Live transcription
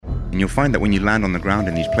you'll find that when you land on the ground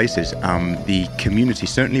in these places, the community,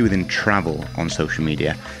 certainly within travel on social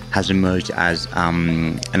media, has emerged as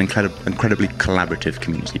an incredibly collaborative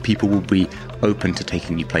community. People will be open to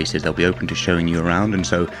taking you places. They'll be open to showing you around. And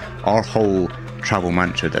so our whole travel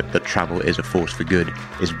mantra that travel is a force for good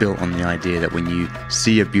is built on the idea that when you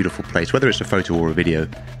see a beautiful place, whether it's a photo or a video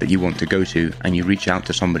that you want to go to, and you reach out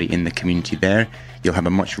to somebody in the community there, you'll have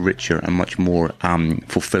a much richer and much more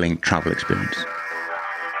fulfilling travel experience.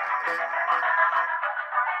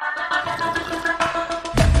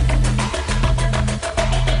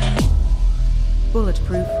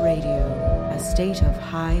 Bulletproof Radio, a state of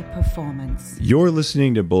high performance. You're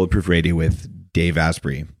listening to Bulletproof Radio with Dave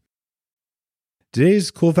Asprey.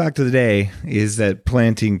 Today's cool fact of the day is that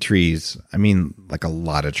planting trees, like a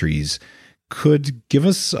lot of trees, could give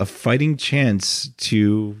us a fighting chance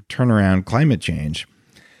to turn around climate change.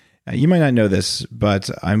 You might not know this,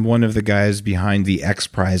 but I'm one of the guys behind the X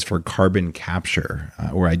Prize for carbon capture,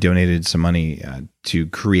 where I donated some money to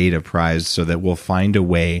create a prize so that we'll find a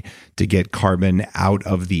way to get carbon out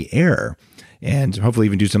of the air and hopefully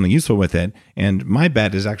even do something useful with it. And my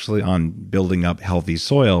bet is actually on building up healthy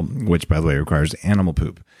soil, which, by the way, requires animal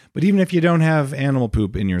poop. But even if you don't have animal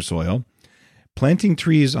poop in your soil, planting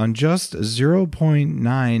trees on just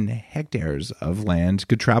 0.9 hectares of land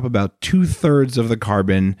could trap about 2/3 of the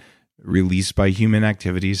carbon released by human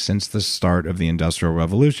activities since the start of the Industrial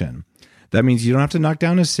Revolution. That means you don't have to knock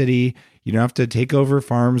down a city, you don't have to take over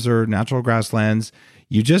farms or natural grasslands.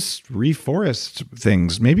 You just reforest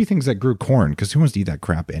things, maybe things that grew corn, because who wants to eat that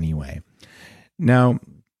crap anyway? Now,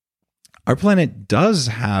 our planet does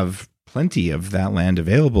have plenty of that land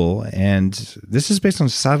available, and this is based on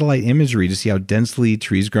satellite imagery to see how densely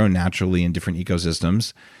trees grow naturally in different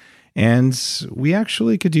ecosystems. And we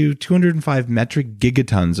actually could do 205 metric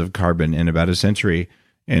gigatons of carbon in about a century,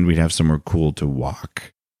 and we'd have somewhere cool to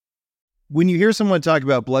walk. When you hear someone talk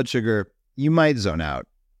about blood sugar, you might zone out.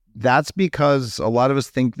 That's because a lot of us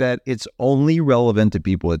think that it's only relevant to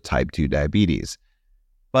people with type 2 diabetes.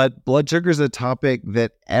 But blood sugar is a topic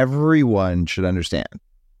that everyone should understand.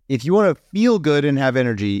 If you want to feel good and have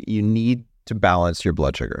energy, you need to balance your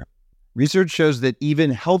blood sugar. Research shows that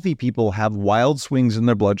even healthy people have wild swings in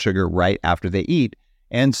their blood sugar right after they eat,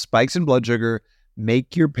 and spikes in blood sugar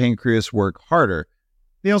make your pancreas work harder.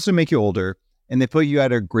 They also make you older, and they put you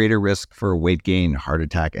at a greater risk for weight gain, heart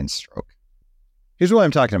attack, and stroke. Here's why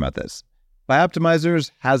I'm talking about this.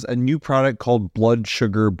 Bioptimizers has a new product called Blood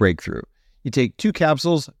Sugar Breakthrough. You take 2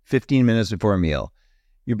 capsules 15 minutes before a meal.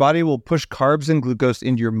 Your body will push carbs and glucose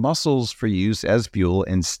into your muscles for use as fuel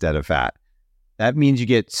instead of fat. That means you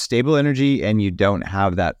get stable energy and you don't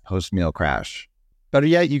have that post-meal crash. Better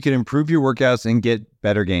yet, you can improve your workouts and get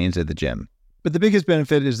better gains at the gym. But the biggest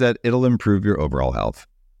benefit is that it'll improve your overall health.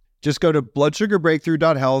 Just go to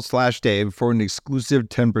bloodsugarbreakthrough.health/Dave for an exclusive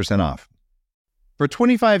 10% off. For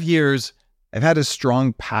 25 years, I've had a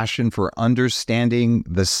strong passion for understanding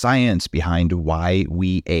the science behind why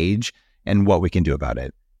we age and what we can do about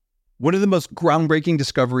it. One of the most groundbreaking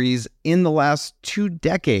discoveries in the last 2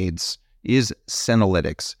 decades is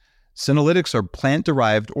senolytics. Senolytics are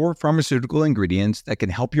plant-derived or pharmaceutical ingredients that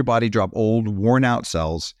can help your body drop old, worn-out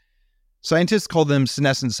cells. Scientists call them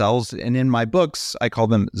senescent cells, and in my books, I call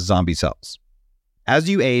them zombie cells. As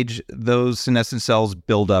you age, those senescent cells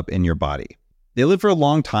build up in your body. They live for a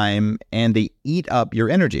long time, and they eat up your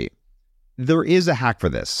energy. There is a hack for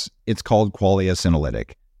this. It's called Qualia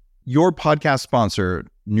Senolytic. Your podcast sponsor,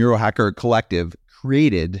 Neurohacker Collective,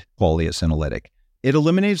 created Qualia Senolytic. It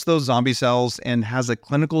eliminates those zombie cells and has a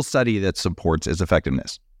clinical study that supports its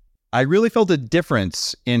effectiveness. I really felt a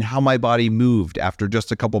difference in how my body moved after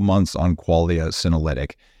just a couple months on Qualia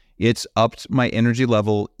Senolytic. It's upped my energy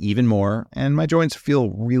level even more, and my joints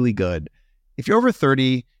feel really good. If you're over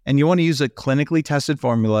 30 and you want to use a clinically tested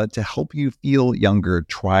formula to help you feel younger,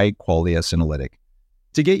 try Qualia Senolytic.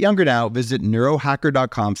 To get younger now, visit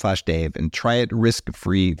neurohacker.com/Dave and try it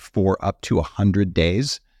risk-free for up to 100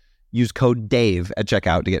 days. Use code DAVE at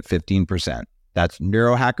checkout to get 15%. That's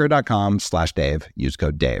neurohacker.com/Dave. Use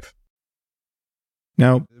code DAVE.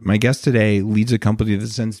 Now, my guest today leads a company that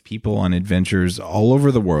sends people on adventures all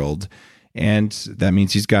over the world. And that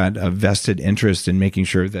means he's got a vested interest in making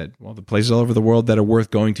sure that, the places all over the world that are worth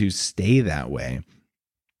going to stay that way.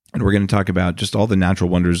 And we're going to talk about just all the natural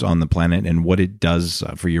wonders on the planet and what it does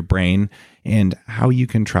for your brain and how you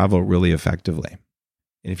can travel really effectively.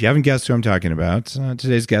 And if you haven't guessed who I'm talking about,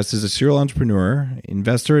 today's guest is a serial entrepreneur,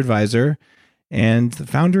 investor advisor, and the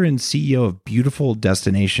founder and CEO of Beautiful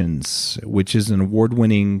Destinations, which is an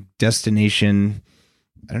award-winning destination,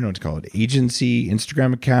 I don't know what to call it, agency,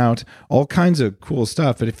 Instagram account, all kinds of cool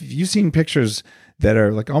stuff. But if you've seen pictures, that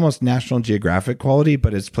are like almost National Geographic quality,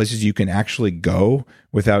 but it's places you can actually go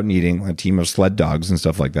without needing a team of sled dogs and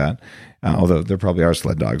stuff like that. Although there probably are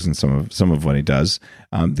sled dogs in some of what he does.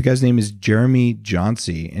 The guy's name is Jeremy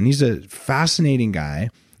Jauncey, and he's a fascinating guy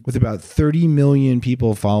with about 30 million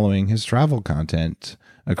people following his travel content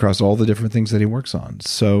across all the different things that he works on.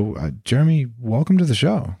 So, Jeremy, welcome to the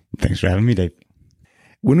show. Thanks for having me, Dave.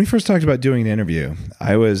 When we first talked about doing an interview,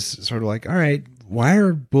 I was sort of like, all right, why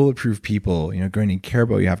are bulletproof people, going to care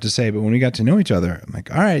about what you have to say? But when we got to know each other, I'm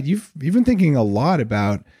like, all right, you've been thinking a lot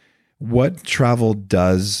about what travel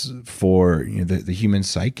does for the human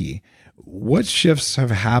psyche. What shifts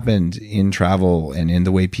have happened in travel and in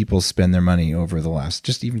the way people spend their money over the last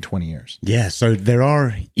just even 20 years? Yeah, so there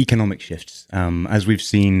are economic shifts. As we've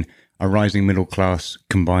seen, a rising middle class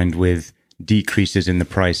combined with decreases in the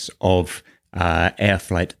price of air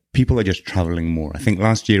flight, people are just traveling more. I think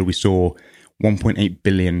last year we saw 1.8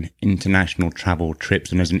 billion international travel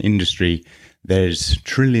trips. And as an industry, there's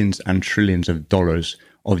trillions and trillions of dollars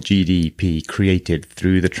of GDP created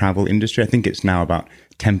through the travel industry. I think it's now about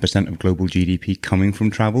 10% of global GDP coming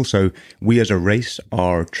from travel. So we as a race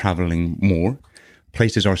are traveling more.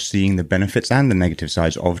 Places are seeing the benefits and the negative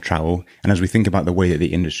sides of travel. And as we think about the way that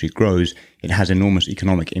the industry grows, it has enormous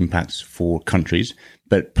economic impacts for countries.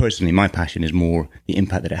 But personally, my passion is more the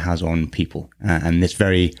impact that it has on people. And this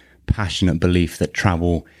very passionate belief that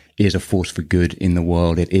travel is a force for good in the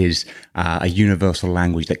world. It is a universal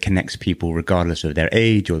language that connects people regardless of their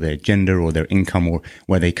age or their gender or their income or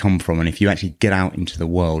where they come from. And if you actually get out into the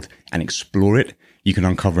world and explore it, you can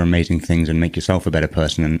uncover amazing things and make yourself a better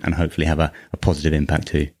person and hopefully have a positive impact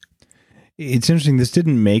too. It's interesting. This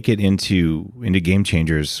didn't make it into Game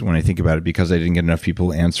Changers when I think about it, because I didn't get enough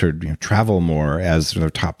people answered travel more as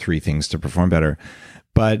their top 3 things to perform better.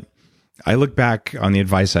 But I look back on the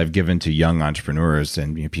advice I've given to young entrepreneurs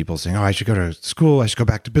and people saying, oh, I should go to school. I should go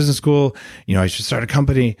back to business school. I should start a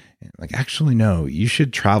company. Like, actually, no, you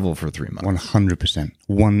should travel for 3 months. 100%.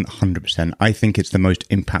 100%. I think it's the most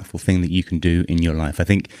impactful thing that you can do in your life. I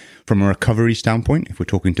think from a recovery standpoint, if we're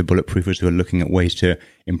talking to bulletproofers who are looking at ways to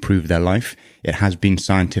improve their life, it has been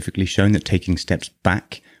scientifically shown that taking steps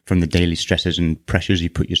back from the daily stresses and pressures you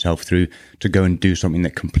put yourself through to go and do something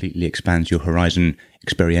that completely expands your horizon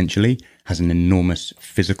experientially has an enormous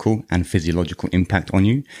physical and physiological impact on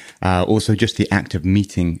you. Also, just the act of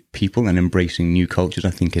meeting people and embracing new cultures, I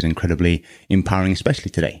think, is incredibly empowering, especially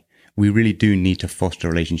today. We really do need to foster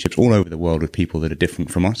relationships all over the world with people that are different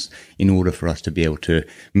from us in order for us to be able to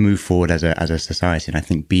move forward as a society and I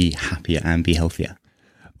think be happier and be healthier.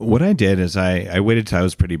 What I did is I waited till I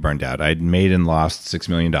was pretty burned out. I'd made and lost $6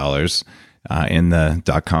 million in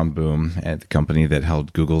the .com boom at the company that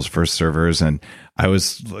held Google's first servers. And I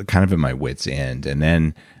was kind of at my wit's end. And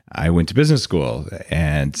then I went to business school.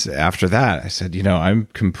 And after that, I said, I'm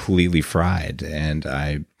completely fried. And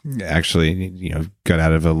I actually, got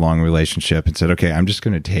out of a long relationship and said, okay, I'm just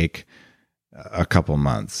going to take a couple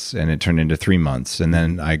months. And it turned into 3 months. And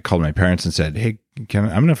then I called my parents and said, hey, I'm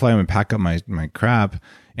going to fly home and pack up my crap.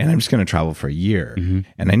 And I'm just going to travel for a year. Mm-hmm.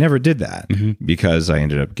 And I never did that because I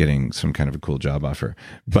ended up getting some kind of a cool job offer.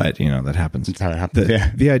 But, that happens. That's how it happens.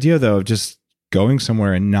 The idea, though, of just going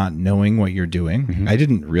somewhere and not knowing what you're doing, I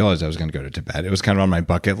didn't realize I was going to go to Tibet. It was kind of on my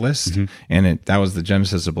bucket list. And that was the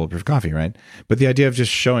genesis of Bulletproof Coffee, right? But the idea of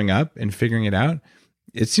just showing up and figuring it out,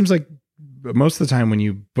 it seems like most of the time when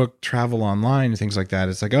you book travel online and things like that,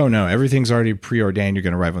 it's like, oh no, everything's already preordained. You're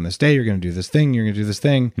going to arrive on this day. You're going to do this thing. You're going to do this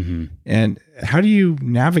thing. And how do you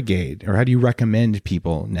navigate, or how do you recommend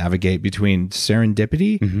people navigate between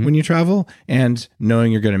serendipity when you travel and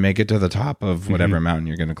knowing you're going to make it to the top of whatever mountain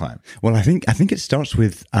you're going to climb? Well, I think it starts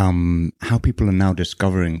with how people are now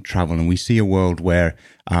discovering travel, and we see a world where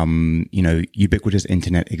ubiquitous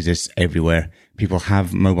internet exists everywhere. People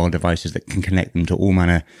have mobile devices that can connect them to all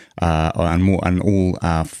manner and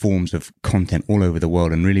all forms of content all over the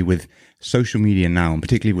world. And really, with social media now, and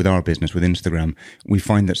particularly with our business, with Instagram, we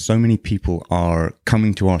find that so many people are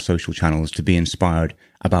coming to our social channels to be inspired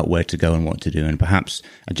about where to go and what to do. And perhaps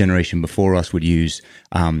a generation before us would use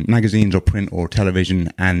magazines or print or television.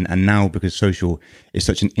 And now, because social is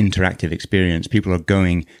such an interactive experience, people are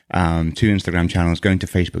going to Instagram channels, going to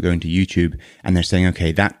Facebook, going to YouTube, and they're saying,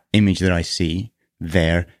 okay, that image that I see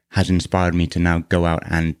there has inspired me to now go out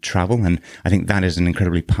and travel. And I think that is an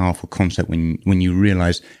incredibly powerful concept when you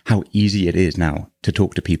realize how easy it is now to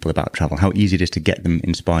talk to people about travel, how easy it is to get them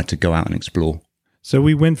inspired to go out and explore. So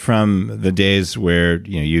we went from the days where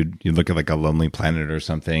you'd look at like a Lonely Planet or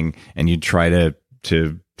something, and you'd try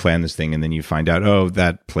to plan this thing, and then you find out, oh,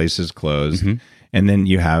 that place is closed. And then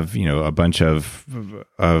you have, a bunch of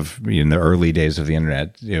in the early days of the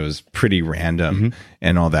internet, it was pretty random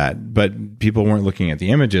and all that. But people weren't looking at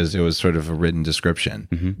the images. It was sort of a written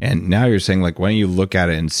description. And now you're saying, like, why don't you look at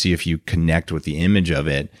it and see if you connect with the image of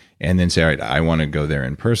it and then say, all right, I want to go there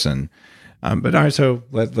in person. But all right, so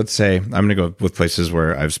let's say I'm going to go with places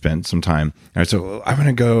where I've spent some time. All right, so I'm going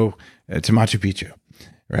to go to Machu Picchu,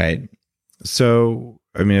 right? So,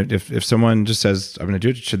 I mean, if someone just says, I'm going to do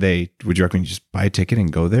it, would you recommend you just buy a ticket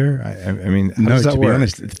and go there? I mean, how does that work? Be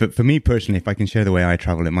honest, for me personally, if I can share the way I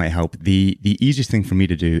travel, it might help. The easiest thing for me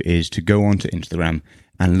to do is to go onto Instagram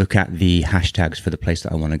and look at the hashtags for the place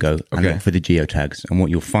that I want to go and look for the geotags. And what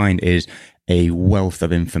you'll find is a wealth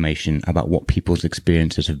of information about what people's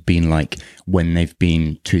experiences have been like when they've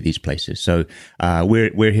been to these places. So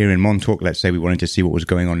we're here in Montauk. Let's say we wanted to see what was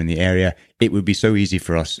going on in the area. It would be so easy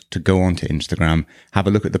for us to go onto Instagram, have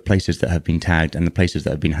a look at the places that have been tagged and the places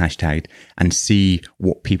that have been hashtagged and see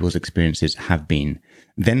what people's experiences have been.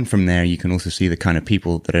 Then from there, you can also see the kind of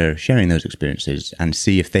people that are sharing those experiences and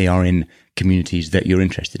see if they are in communities that you're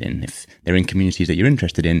interested in. If they're in communities that you're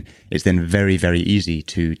interested in, it's then very, very easy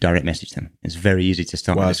to direct message them. It's very easy to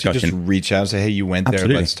start a discussion. So just reach out and say, hey, you went there,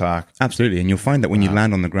 let's talk. Absolutely. And you'll find that when you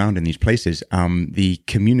land on the ground in these places, the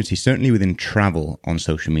community, certainly within travel on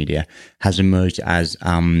social media, has emerged as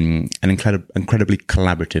an incredibly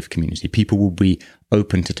collaborative community. People will be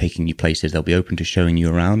open to taking you places. They'll be open to showing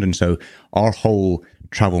you around. And so our whole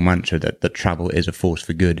travel mantra that travel is a force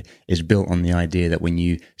for good is built on the idea that when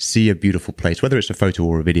you see a beautiful place, whether it's a photo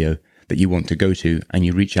or a video that you want to go to, and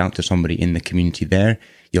you reach out to somebody in the community there,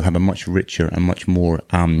 you'll have a much richer and much more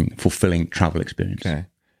fulfilling travel experience. Okay.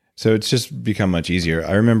 So it's just become much easier.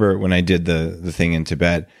 I remember when I did the thing in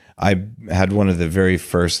Tibet, I had one of the very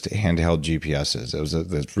first handheld GPSs. It was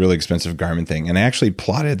this really expensive Garmin thing. And I actually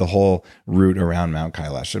plotted the whole route around Mount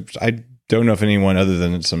Kailash. I don't know if anyone other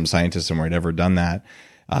than some scientist somewhere had ever done that.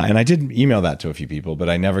 And I did email that to a few people, but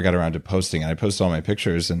I never got around to posting. I posted all my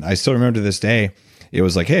pictures, and I still remember to this day, it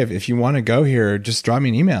was like, hey, if you want to go here, just drop me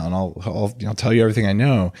an email and I'll tell you everything I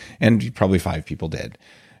know. And probably 5 people did.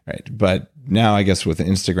 Right. But now I guess with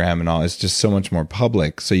Instagram and all, it's just so much more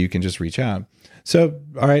public. So you can just reach out. So,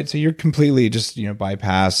 all right. So you're completely just,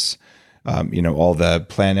 bypass, all the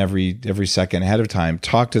plan every second ahead of time,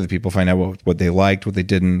 talk to the people, find out what they liked, what they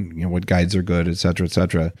didn't, what guides are good, et cetera, et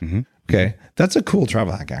cetera. Mm-hmm. Okay. That's a cool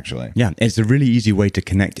travel hack, actually. Yeah. It's a really easy way to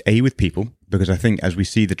connect with people, because I think as we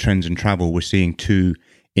see the trends in travel, we're seeing 2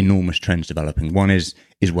 enormous trends developing. One is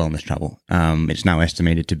wellness travel. It's now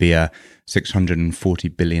estimated to be a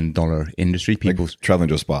 $640 billion industry. People traveling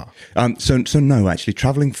to a spa. So no, actually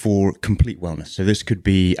traveling for complete wellness. So this could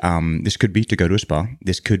be to go to a spa.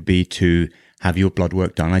 This could be to have your blood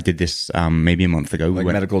work done. I did this maybe a month ago. Like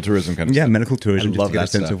medical tourism kind of stuff. Yeah, medical tourism, just to get a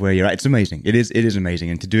sense of where you're at. It's amazing. It is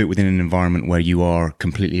amazing. And to do it within an environment where you are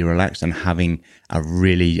completely relaxed and having a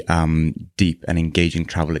really deep and engaging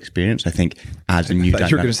travel experience, I think adds a new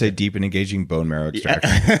dynamic. You were going to say deep and engaging bone marrow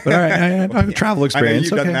extraction. Yeah. But all right, I have a travel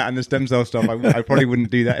experience. I know you've done that and the stem cell stuff. I probably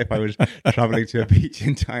wouldn't do that if I was traveling to a beach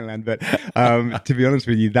in Thailand. But to be honest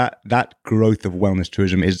with you, that growth of wellness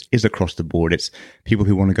tourism is across the board. It's people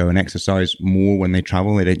who want to go and exercise more when they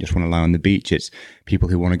travel. They don't just want to lie on the beach. It's people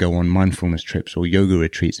who want to go on mindfulness trips or yoga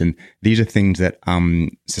retreats. And these are things that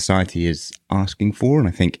society is asking for. And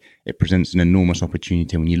I think it presents an enormous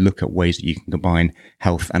opportunity when you look at ways that you can combine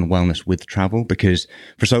health and wellness with travel. Because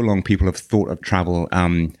for so long, people have thought of travel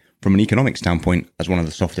from an economic standpoint as one of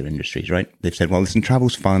the softer industries, right? They've said, well, listen,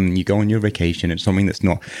 travel's fun. You go on your vacation. It's something that's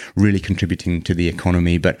not really contributing to the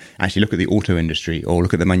economy. But actually look at the auto industry or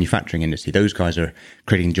look at the manufacturing industry. Those guys are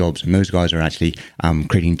creating jobs and those guys are actually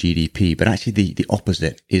creating GDP. But actually the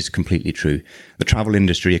opposite is completely true. The travel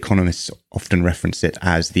industry, economists often reference it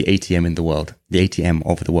as the ATM in the world, the ATM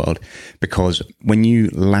of the world, because when you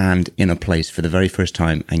land in a place for the very first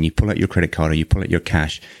time and you pull out your credit card or you pull out your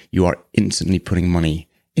cash, you are instantly putting money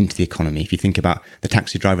into the economy. If you think about the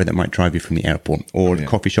taxi driver that might drive you from the airport or the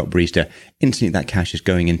coffee shop barista, instantly that cash is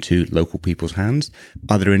going into local people's hands.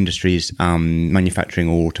 Other industries, manufacturing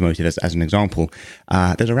or automotive as an example,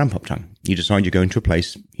 there's a ramp up time. You decide you're going to a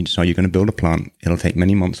place, you decide you're going to build a plant. It'll take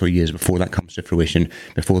many months or years before that comes to fruition,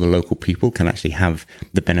 before the local people can actually have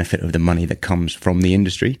the benefit of the money that comes from the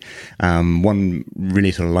industry. One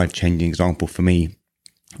really sort of life-changing example for me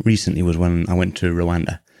recently was when I went to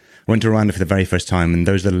Rwanda. I went to Rwanda for the very first time, and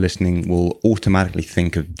those that are listening will automatically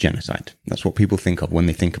think of genocide. That's what people think of when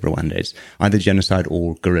they think of Rwanda. It's either genocide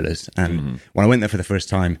or guerrillas. And when I went there for the first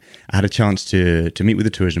time, I had a chance to meet with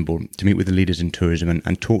the tourism board, to meet with the leaders in tourism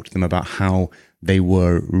and talk to them about how they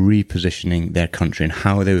were repositioning their country and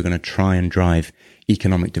how they were going to try and drive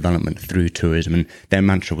economic development through tourism. And their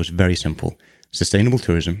mantra was very simple: sustainable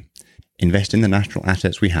tourism, invest in the natural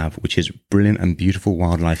assets we have, which is brilliant and beautiful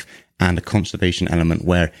wildlife, and a conservation element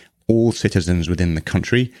where all citizens within the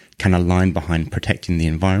country can align behind protecting the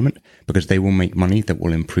environment, because they will make money that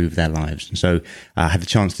will improve their lives. And so I had the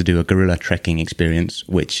chance to do a gorilla trekking experience,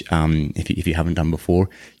 which if you haven't done before,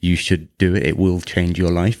 you should do it. It will change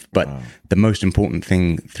your life. But the most important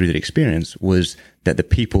thing through that experience was that the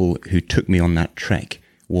people who took me on that trek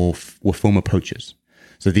were former poachers.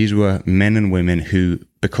 So these were men and women who,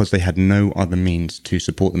 because they had no other means to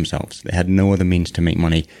support themselves, they had no other means to make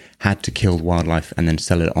money, had to kill wildlife and then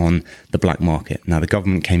sell it on the black market. Now, the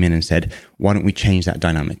government came in and said, why don't we change that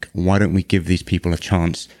dynamic? Why don't we give these people a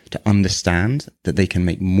chance to understand that they can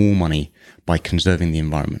make more money by conserving the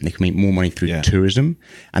environment? They can make more money through tourism,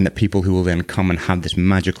 and that people who will then come and have this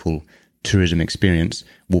magical tourism experience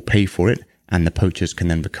will pay for it, and the poachers can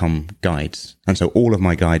then become guides. And so all of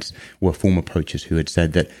my guides were former poachers who had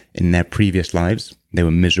said that in their previous lives, they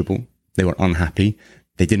were miserable, they were unhappy,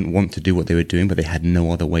 they didn't want to do what they were doing, but they had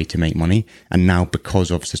no other way to make money. And now,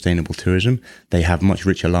 because of sustainable tourism, they have much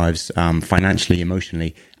richer lives, financially,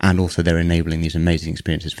 emotionally, and also they're enabling these amazing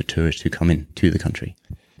experiences for tourists who come in to the country.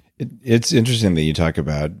 It's interesting that you talk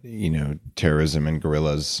about, terrorism and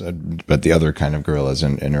guerrillas, but the other kind of guerrillas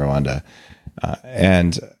in Rwanda.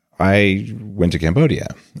 And I went to Cambodia.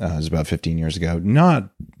 It was about 15 years ago,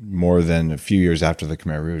 not more than a few years after the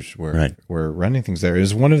Khmer Rouge were running things there. It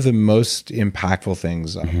was one of the most impactful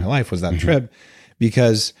things of my life was that trip,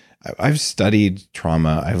 because I've studied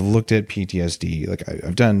trauma. I've looked at PTSD. Like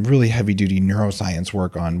I've done really heavy duty neuroscience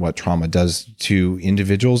work on what trauma does to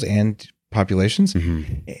individuals and populations.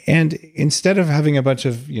 And instead of having a bunch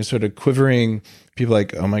of sort of quivering people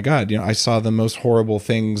like, oh my God, I saw the most horrible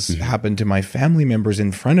things happen to my family members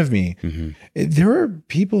in front of me. There were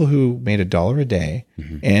people who made $1 a day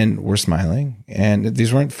and were smiling, and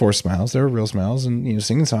these weren't forced smiles, they were real smiles, and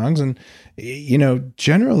singing songs, and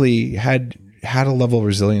generally had a level of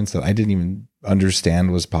resilience that I didn't even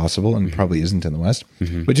understand was possible, and probably isn't in the West.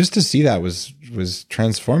 But just to see that was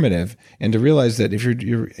transformative, and to realize that if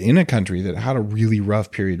you're in a country that had a really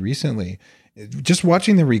rough period recently, just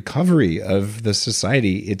watching the recovery of the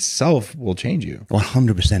society itself will change you.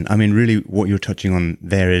 100%. I mean, really what you're touching on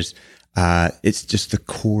there is it's just the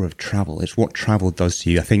core of travel. It's what travel does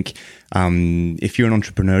to you. I think if you're an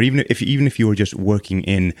entrepreneur, even if you're just working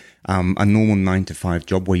in a normal 9-to-5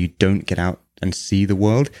 job where you don't get out and see the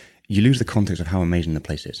world, you lose the context of how amazing the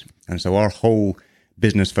place is. And so our whole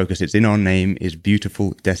business focus, it's in our name, is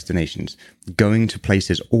beautiful destinations, going to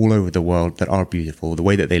places all over the world that are beautiful, the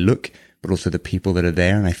way that they look, but also the people that are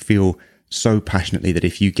there. And I feel so passionately that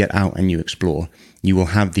if you get out and you explore, you will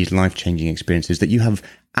have these life-changing experiences that you have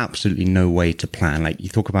absolutely no way to plan. Like you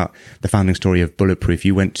talk about the founding story of Bulletproof.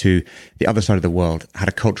 You went to the other side of the world, had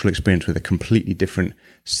a cultural experience with a completely different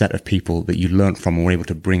set of people that you learned from and were able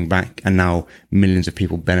to bring back. And now millions of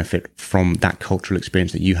people benefit from that cultural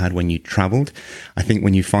experience that you had when you traveled. I think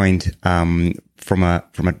when you find, from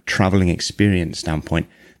a traveling experience standpoint,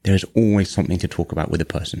 there is always something to talk about with a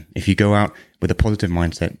person. If you go out with a positive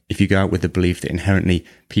mindset, if you go out with the belief that inherently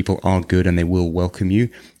people are good and they will welcome you,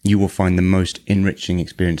 you will find the most enriching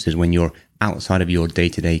experiences when you're outside of your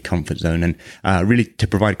day-to-day comfort zone. And really, to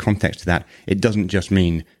provide context to that, it doesn't just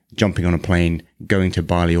mean jumping on a plane, going to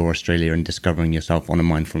Bali or Australia and discovering yourself on a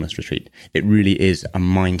mindfulness retreat. It really is a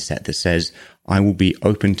mindset that says, I will be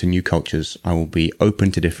open to new cultures. I will be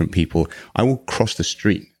open to different people. I will cross the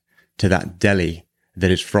street to that deli that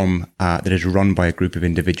is run by a group of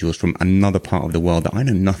individuals from another part of the world that I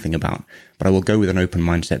know nothing about, but I will go with an open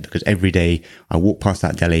mindset, because every day I walk past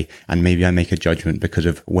that deli and maybe I make a judgment because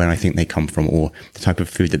of where I think they come from or the type of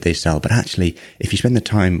food that they sell. But actually, if you spend the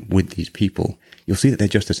time with these people, you'll see that they're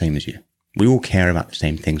just the same as you. We all care about the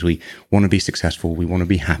same things. We want to be successful. We want to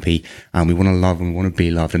be happy, and we want to love and we want to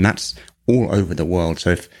be loved. And that's all over the world.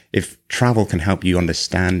 So if travel can help you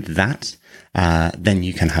understand that, then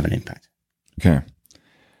you can have an impact. Okay.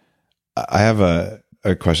 I have a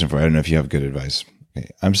question for you. I don't know if you have good advice. Okay.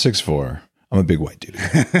 I'm 6'4". I'm a big white dude.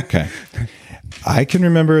 Okay. I can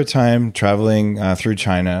remember a time traveling through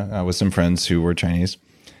China with some friends who were Chinese,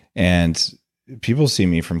 and people see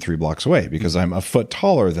me from 3 blocks away because I'm a foot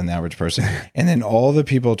taller than the average person. And then all the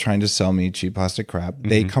people trying to sell me cheap plastic crap,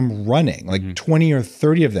 they come running, like 20 or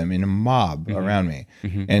 30 of them in a mob around me.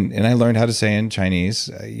 And I learned how to say in Chinese,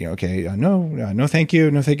 no, thank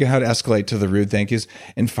you. No, thank you. How to escalate to the rude thank yous.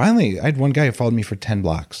 And finally, I had one guy who followed me for 10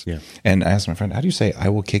 blocks. Yeah. And I asked my friend, how do you say, I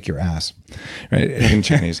will kick your ass? Right. In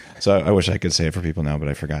Chinese. So I wish I could say it for people now, but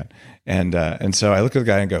I forgot. And so I look at the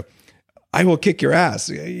guy and go, I will kick your ass.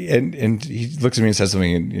 And he looks at me and says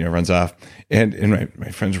something and, runs off. And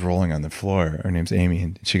my friend's rolling on the floor. Her name's Amy.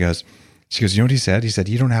 And she goes, you know what he said? He said,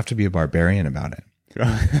 you don't have to be a barbarian about it.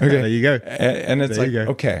 Okay. There you go. And it's like,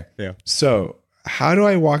 okay. Yeah. So how do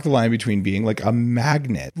I walk the line between being like a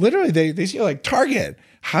magnet? Literally, they see like Target.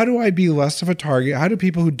 How do I be less of a target? How do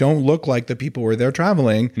people who don't look like the people where they're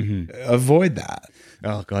traveling avoid that?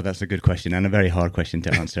 Oh God, that's a good question and a very hard question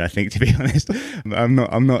to answer. I think, to be honest, I'm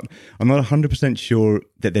not 100% sure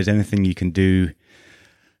that there's anything you can do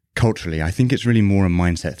culturally. I think it's really more a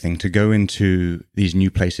mindset thing to go into these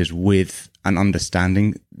new places with an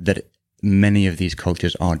understanding that many of these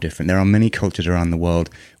cultures are different. There are many cultures around the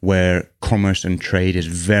world where commerce and trade is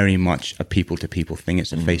very much a people-to-people thing.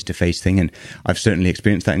 It's a face-to-face thing. And I've certainly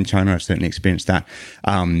experienced that in China. I've certainly experienced that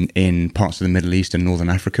in parts of the Middle East and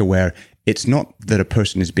Northern Africa, where it's not that a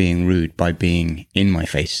person is being rude by being in my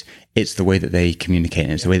face. It's the way that they communicate.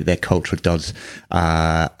 And it's the way that their culture does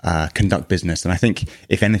conduct business. And I think,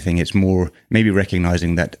 if anything, it's more maybe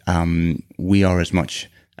recognizing that we are as much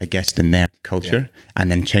a guest in their culture, and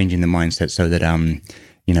then changing the mindset so that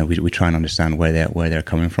we try and understand where they're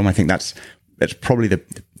coming from. I think that's probably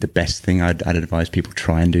the best thing I'd advise people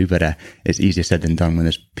try and do, but it's easier said than done when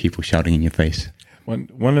there's people shouting in your face.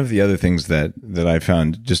 One of the other things that I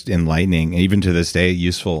found just enlightening, and even to this day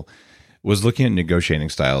useful, was looking at negotiating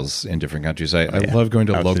styles in different countries. I love going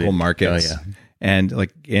to local markets. And like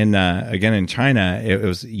again in China, it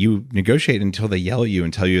was you negotiate until they yell at you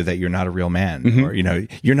and tell you that you're not a real man, or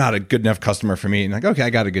you're not a good enough customer for me. And like, okay, I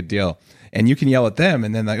got a good deal, and you can yell at them,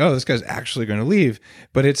 and then like, oh, this guy's actually going to leave.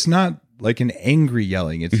 But it's not like an angry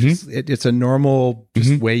yelling. It's just, it's a normal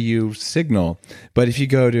just way you signal. But if you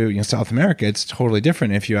go to South America, it's totally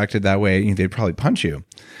different. If you acted that way, they'd probably punch you,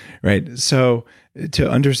 right? So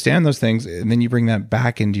to understand those things, and then you bring that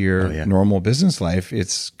back into your normal business life,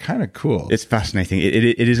 it's kind of cool. It's fascinating.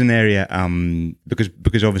 It is an area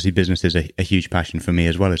because obviously business is a huge passion for me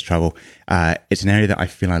as well as travel. It's an area that I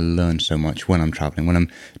feel I learn so much when I'm traveling. When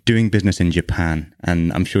I'm doing business in Japan,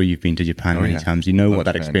 and I'm sure you've been to Japan many times, you know what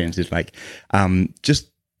that experience is like.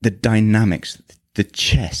 Just the dynamics, the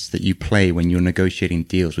chess that you play when you're negotiating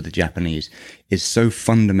deals with the Japanese is so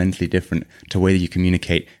fundamentally different to the way that you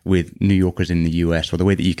communicate with New Yorkers in the US, or the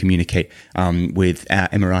way that you communicate with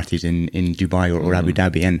Emiratis in Dubai or Abu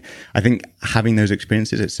Dhabi. And I think having those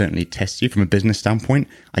experiences, it certainly tests you from a business standpoint.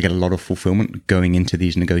 I get a lot of fulfillment going into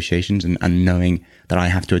these negotiations and knowing that I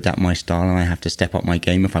have to adapt my style and I have to step up my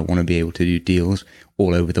game if I want to be able to do deals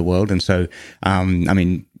all over the world. And so,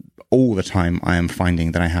 all the time I am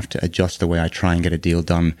finding that I have to adjust the way I try and get a deal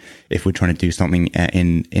done if we're trying to do something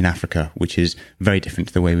in Africa, which is very different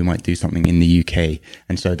to the way we might do something in the UK.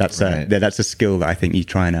 And so that's a skill that I think you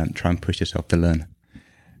try and push yourself to learn.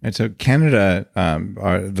 And so Canada,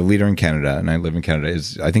 the leader in Canada, and I live in Canada,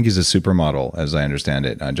 I think he's a supermodel, as I understand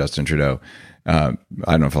it, Justin Trudeau. I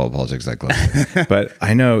don't follow politics that closely, but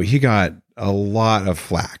I know he got a lot of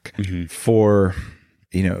flack for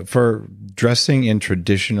dressing in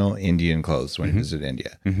traditional Indian clothes when he visited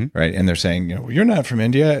India, right? And they're saying, you're not from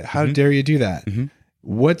India. How dare you do that?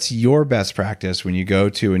 What's your best practice when you go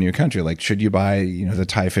to a new country? Like, should you buy, the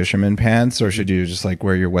Thai fisherman pants, or should you just like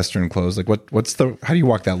wear your Western clothes? Like, how do you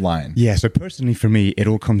walk that line? Yeah. So personally for me, it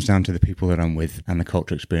all comes down to the people that I'm with and the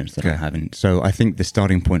cultural experience that I'm having. So I think the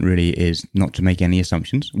starting point really is not to make any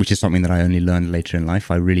assumptions, which is something that I only learned later in life.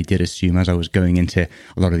 I really did assume as I was going into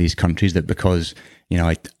a lot of these countries that because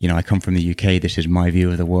I come from the UK. This is my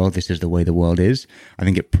view of the world. This is the way the world is. I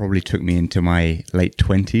think it probably took me into my late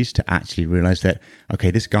 20s to actually realize that, okay,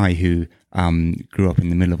 this guy who grew up in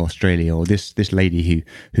the middle of Australia, or this lady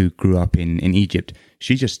who grew up in Egypt,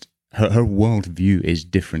 she just her worldview is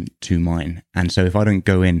different to mine. And so if I don't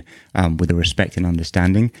go in with a respect and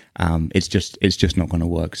understanding, it's just not going to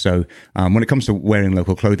work. So when it comes to wearing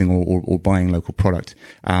local clothing or buying local product,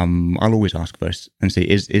 I'll always ask first and say,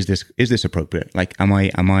 is this appropriate? Like, am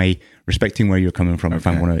I respecting where you're coming from?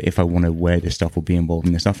 Okay. If I want to wear this stuff or be involved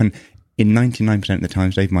in this stuff? And in 99% of the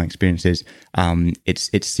times, Dave, my experience is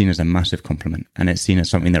it's seen as a massive compliment, and it's seen as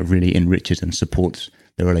something that really enriches and supports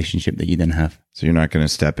the relationship that you then have. So you're not going to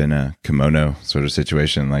step in a kimono sort of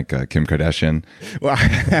situation like Kim Kardashian? Well,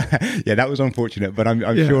 yeah, that was unfortunate, but I'm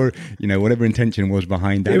sure, whatever intention was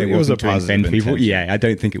behind that, it was a to positive offend people. intention. Yeah, I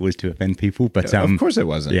don't think it was to offend people, but of course it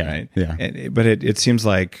wasn't, yeah, right? Yeah. But it seems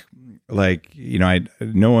like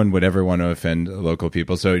no one would ever want to offend local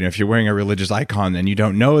people. So if you're wearing a religious icon and you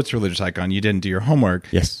don't know it's a religious icon, you didn't do your homework.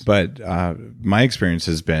 Yes. But my experience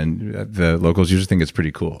has been the locals usually think it's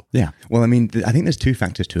pretty cool. Yeah. Well, I mean, I think there's two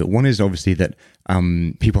factors to it. One is obviously that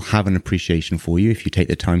people have an appreciation for you if you take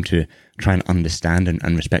the time to try and understand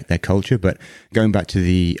and respect their culture. But going back to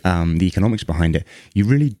the economics behind it, you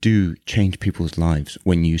really do change people's lives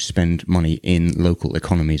when you spend money in local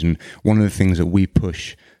economies. And one of the things that we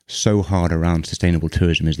push so hard around sustainable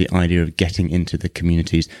tourism is the idea of getting into the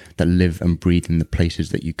communities that live and breathe in the places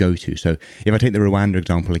that you go to. So if I take the Rwanda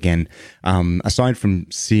example again, aside from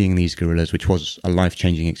seeing these gorillas, which was a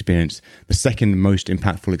life-changing experience, the second most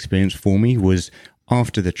impactful experience for me was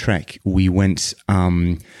after the trek, we went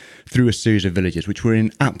through a series of villages, which were in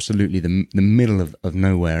absolutely the middle of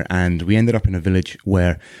nowhere. And we ended up in a village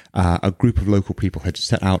where a group of local people had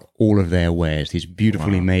set out all of their wares, these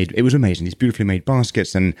beautifully made, it was amazing, these beautifully made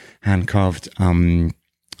baskets and hand-carved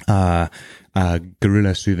gorilla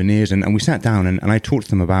souvenirs. And we sat down and I talked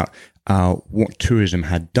to them about what tourism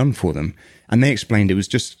had done for them. And they explained it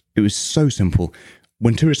was so simple.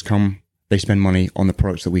 When tourists come, they spend money on the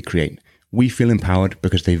products that we create. We feel empowered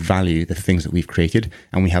because they value the things that we've created,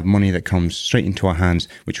 and we have money that comes straight into our hands,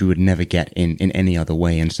 which we would never get in any other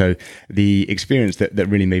way. And so the experience that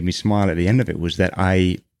really made me smile at the end of it was that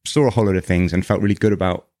I saw a whole lot of things and felt really good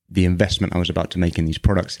about the investment I was about to make in these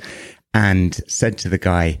products, and said to the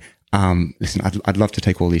guy, listen, I'd love to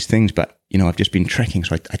take all these things, but I've just been trekking,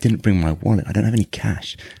 so I didn't bring my wallet. I don't have any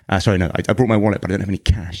cash. I brought my wallet, but I don't have any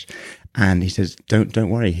cash. And he says, don't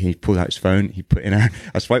worry. He pulled out his phone. He put in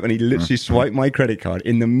a swipe, and he literally swiped my credit card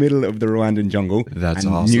in the middle of the Rwandan jungle. That's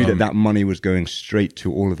and awesome. Knew that money was going straight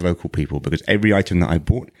to all of the local people, because every item that I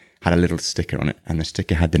bought had a little sticker on it, and the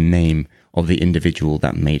sticker had the name of the individual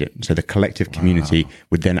that made it. So the collective community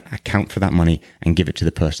would then account for that money and give it to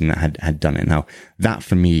the person that had done it. Now, that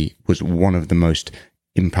for me was one of the most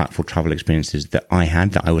impactful travel experiences that I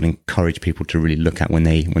had, that I would encourage people to really look at when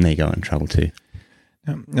they go and travel too.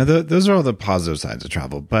 Now, those are all the positive sides of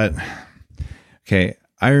travel. But, okay,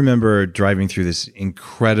 I remember driving through this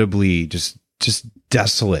incredibly just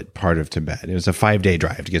desolate part of Tibet. It was a 5-day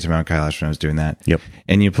drive to get to Mount Kailash when I was doing that. Yep.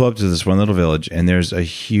 And you pull up to this one little village, and there's a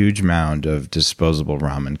huge mound of disposable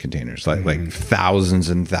ramen containers, like thousands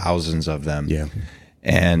and thousands of them. Yeah.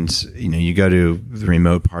 And, you go to the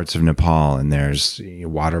remote parts of Nepal, and there's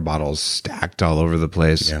water bottles stacked all over the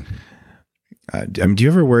place. Yeah. Do you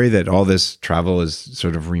ever worry that all this travel is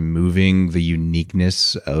sort of removing the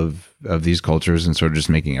uniqueness of these cultures and sort of just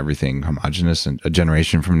making everything homogenous? And a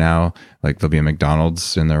generation from now, like there'll be a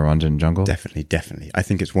McDonald's in the Rwandan jungle? Definitely. I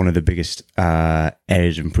think it's one of the biggest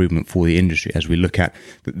areas of improvement for the industry as we look at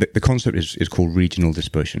the concept is called regional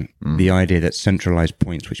dispersion. The idea that centralized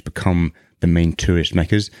points, which become the main tourist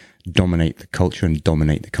meccas, dominate the culture and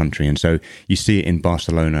dominate the country. And so you see it in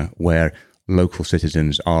Barcelona, where local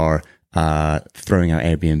citizens are throwing out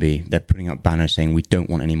Airbnb. They're putting up banners saying we don't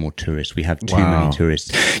want any more tourists. We have too many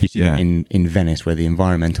tourists. You see it in Venice, where the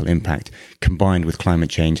environmental impact combined with climate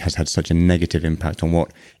change has had such a negative impact on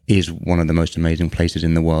what is one of the most amazing places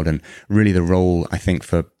in the world. And really the role, I think,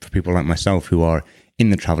 for people like myself who are in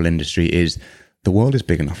the travel industry is the world is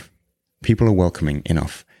big enough. People are welcoming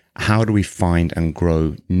enough. How do we find and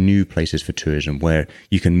grow new places for tourism where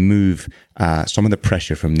you can move some of the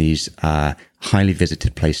pressure from these highly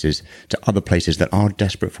visited places to other places that are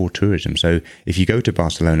desperate for tourism? So if you go to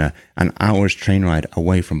Barcelona, an hour's train ride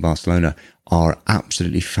away from Barcelona are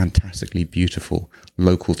absolutely fantastically beautiful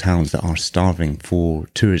local towns that are starving for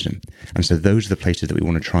tourism. And so those are the places that we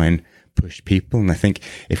want to try and push people. And I think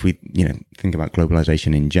if we, think about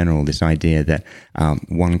globalization in general, this idea that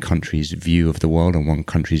one country's view of the world and one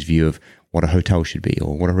country's view of what a hotel should be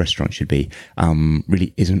or what a restaurant should be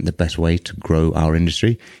really isn't the best way to grow our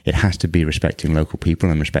industry. It has to be respecting local people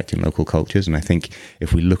and respecting local cultures. And I think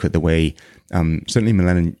if we look at the way certainly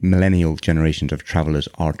millennial generations of travelers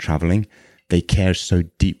are traveling, they care so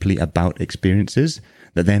deeply about experiences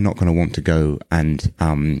that they're not going to want to go and,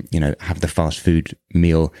 have the fast food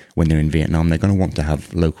meal when they're in Vietnam. They're going to want to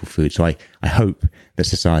have local food. So I hope that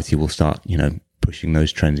society will start, pushing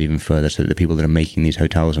those trends even further so that the people that are making these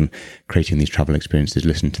hotels and creating these travel experiences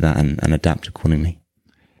listen to that and adapt accordingly.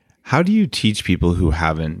 How do you teach people who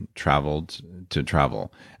haven't traveled to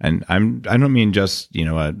travel? And I don't mean just,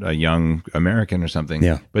 a young American or something,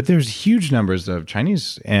 but there's huge numbers of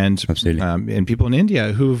Chinese and people in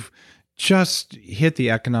India who've just hit the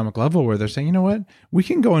economic level where they're saying, you know what, we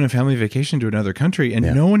can go on a family vacation to another country, and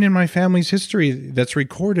no one in my family's history that's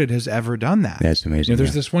recorded has ever done that. That's amazing.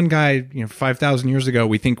 There's this one guy, 5,000 years ago,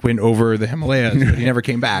 we think went over the Himalayas, but he never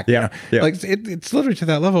came back. Like it's literally to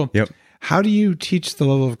that level. Yep. How do you teach the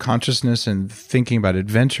level of consciousness and thinking about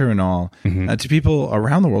adventure and all to people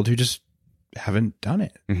around the world who just haven't done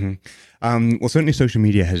it? Well, certainly social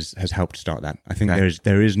media has helped start that. I think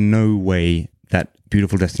there is no way that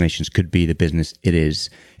Beautiful Destinations could be the business it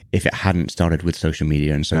is if it hadn't started with social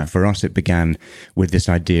media. And so for us, it began with this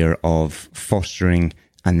idea of fostering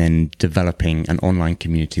and then developing an online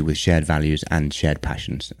community with shared values and shared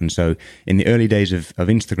passions. And so in the early days of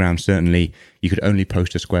Instagram, certainly you could only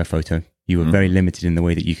post a square photo. You were very limited in the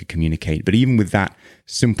way that you could communicate. But even with that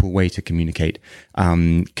simple way to communicate,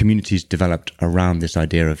 communities developed around this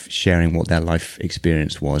idea of sharing what their life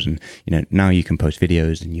experience was. And, now you can post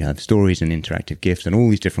videos and you have stories and interactive GIFs and all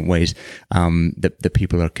these different ways that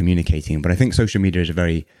people are communicating. But I think social media is a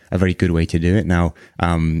very good way to do it. Now,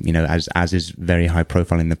 as is very high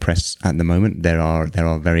profile in the press at the moment, there are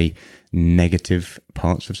very negative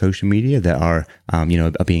parts of social media that are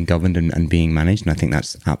being governed and being managed. And I think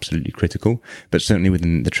that's absolutely critical. But certainly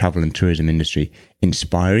within the travel and tourism industry,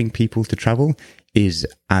 inspiring people to travel is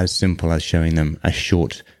as simple as showing them a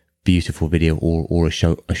short, beautiful video or a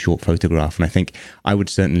short photograph. And I think I would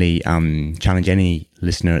certainly challenge any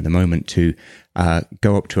listener at the moment to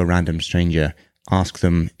go up to a random stranger, ask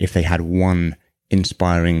them if they had one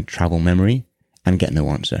inspiring travel memory, and get no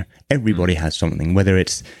answer. Everybody has something, whether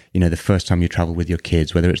it's, the first time you travel with your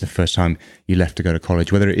kids, whether it's the first time you left to go to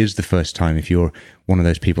college, whether it is the first time, if you're one of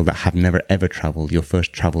those people that have never ever traveled, your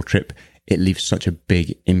first travel trip, it leaves such a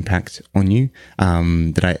big impact on you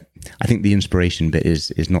that I think the inspiration bit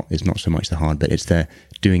is not so much the hard bit. It's the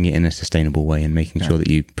doing it in a sustainable way and making sure that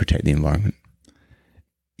you protect the environment.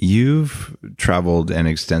 You've traveled an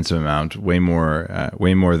extensive amount, way more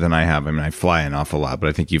than I have. I mean, I fly an awful lot, but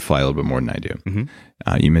I think you fly a little bit more than I do.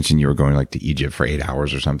 You mentioned you were going to Egypt for 8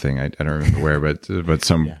 hours or something. I don't remember where, but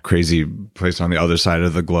some crazy place on the other side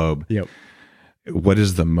of the globe. Yep. What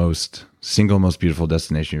is the single most beautiful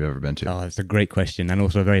destination you've ever been to? Oh, that's a great question, and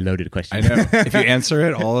also a very loaded question. I know. If you answer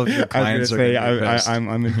it, all of your clients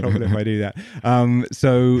I'm in trouble if I do that.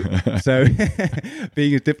 So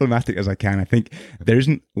being as diplomatic as I can, I think there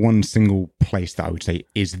isn't one single place that I would say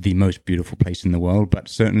is the most beautiful place in the world, but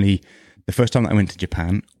certainly the first time that I went to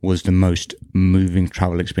Japan was the most moving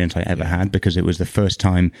travel experience I ever had, because it was the first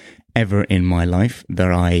time ever in my life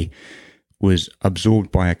that I was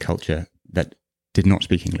absorbed by a culture that did not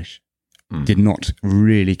speak English, did not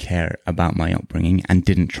really care about my upbringing, and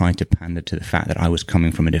didn't try to pander to the fact that I was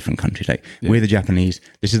coming from a different country. Like, we're the Japanese,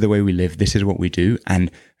 this is the way we live, this is what we do.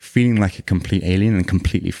 And feeling like a complete alien and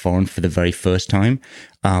completely foreign for the very first time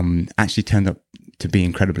actually turned up to be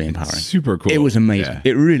incredibly empowering. Super cool. It was amazing.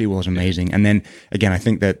 Yeah. It really was amazing. And then again, I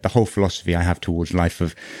think that the whole philosophy I have towards life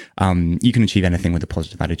of you can achieve anything with a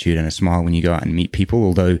positive attitude and a smile when you go out and meet people,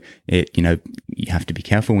 although you have to be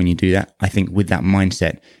careful when you do that. I think with that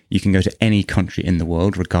mindset, you can go to any country in the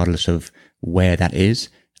world, regardless of where that is,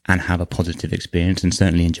 and have a positive experience. And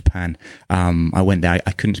certainly in Japan, I went there,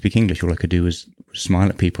 I couldn't speak English. All I could do was smile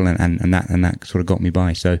at people, and that sort of got me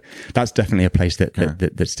by. So that's definitely a place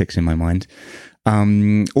that sticks in my mind.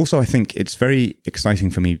 Also, I think it's very exciting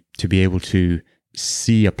for me to be able to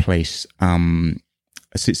see a place,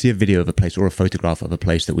 see a video of a place or a photograph of a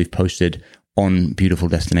place that we've posted on Beautiful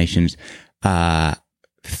Destinations,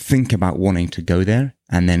 think about wanting to go there,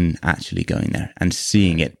 and then actually going there and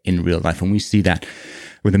seeing it in real life. And we see that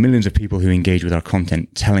with the millions of people who engage with our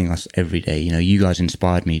content, telling us every day, you guys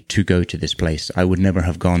inspired me to go to this place. I would never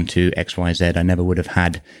have gone to XYZ. I never would have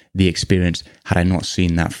had the experience had I not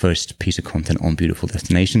seen that first piece of content on Beautiful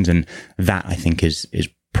Destinations. And that, I think, is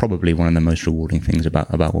probably one of the most rewarding things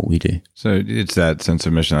about what we do. So it's that sense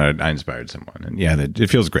of mission that I inspired someone. And it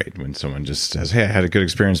feels great when someone just says, hey, I had a good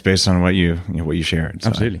experience based on what you shared. So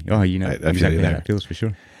absolutely. I exactly how it feels, for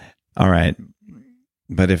sure. All right.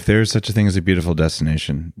 But if there's such a thing as a beautiful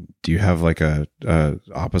destination, do you have like a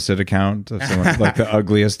opposite account of someone, like the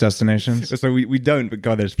ugliest destinations? So we don't, but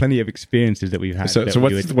God, there's plenty of experiences that we've had. So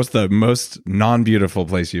what's the most non-beautiful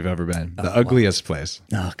place you've ever been? The ugliest place?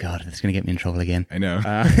 Oh God, that's going to get me in trouble again. I know.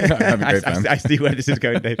 I'm having a great time. I see where this is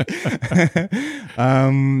going, Dave.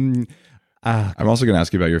 I'm also going to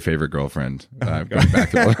ask you about your favorite girlfriend. Going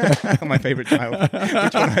back to my favorite child. Which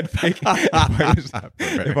one I'd pick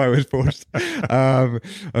if I was forced.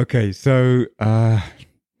 Okay, so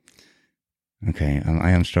okay,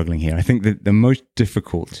 I am struggling here. I think that the most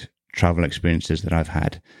difficult travel experiences that I've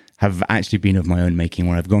had have actually been of my own making,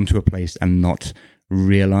 where I've gone to a place and not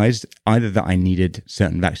realized either that I needed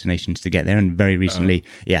certain vaccinations to get there, and very recently,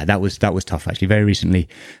 that was tough actually. Very recently,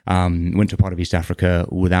 went to a part of East Africa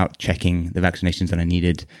without checking the vaccinations that I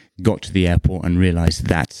needed, got to the airport and realized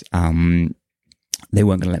that they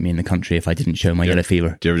weren't going to let me in the country if I didn't show my yellow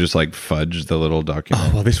fever. Do you ever just like fudge the little document?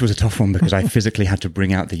 Oh, well, this was a tough one because I physically had to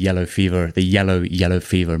bring out the yellow yellow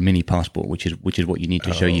fever mini passport, which is what you need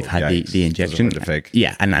to show you've had the injection. Fake.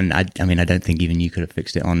 Yeah, and I mean, I don't think even you could have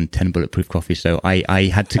fixed it on 10 bulletproof coffee. So I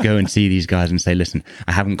had to go and see these guys and say, listen,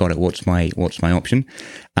 I haven't got it. What's my option?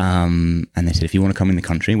 And they said, if you want to come in the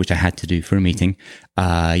country, which I had to do for a meeting,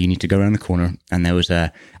 you need to go around the corner. And there was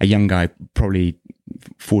a young guy, probably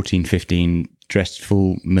 14, 15, dressed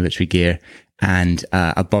full military gear, and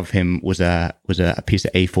above him was a piece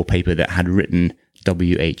of A4 paper that had written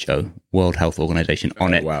WHO, World Health Organization,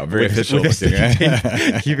 on it. Wow, very official.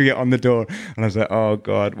 Keeping it on the door, and I was like, "Oh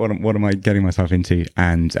God, what am I getting myself into?"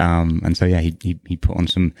 And so yeah, he put on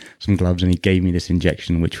some gloves and he gave me this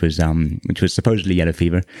injection, which was supposedly yellow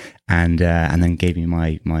fever, and then gave me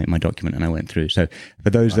my document, and I went through. So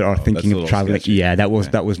for those that are thinking of traveling, sketchy. That was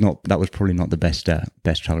probably not the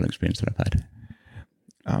best travel experience that I've had.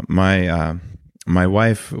 My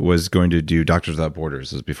wife was going to do Doctors Without Borders.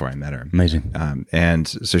 This was before I met her. Amazing. And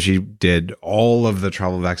so she did all of the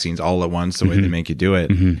travel vaccines all at once, the way they make you do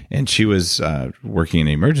it. And she was working in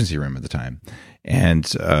an emergency room at the time. And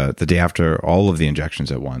the day after all of the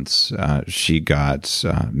injections at once, she got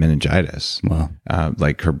meningitis. Wow.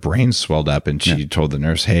 Like her brain swelled up, and she told the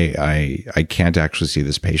nurse, hey, I can't actually see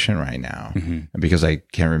this patient right now because I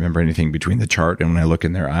can't remember anything between the chart and when I look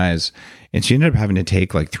in their eyes. And she ended up having to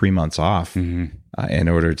take like 3 months off in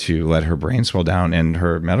order to let her brain swell down. And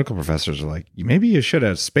her medical professors are like, maybe you should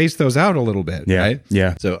have spaced those out a little bit, right?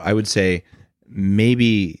 Yeah. So I would say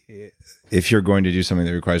maybe if you're going to do something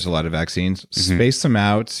that requires a lot of vaccines, space them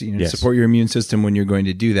out, support your immune system when you're going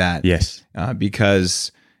to do that. Yes.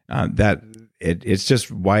 Because it's just,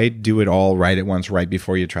 why do it all right at once, right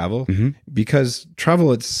before you travel? Because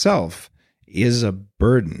travel itself is a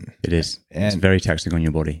burden. It is. And it's very taxing on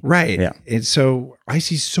your body. Right. Yeah. And so I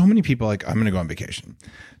see so many people like, I'm going to go on vacation.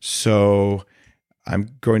 So I'm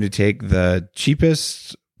going to take the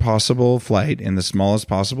cheapest possible flight in the smallest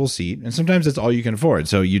possible seat. And sometimes that's all you can afford.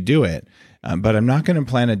 So you do it. But I'm not going to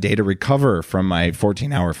plan a day to recover from my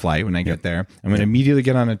 14-hour flight when I get there. I'm going to immediately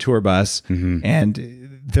get on a tour bus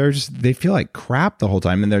and they feel like crap the whole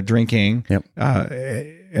time, and they're drinking.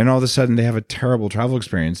 And all of a sudden they have a terrible travel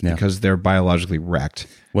experience because they're biologically wrecked.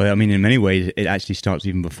 Well, I mean, in many ways, it actually starts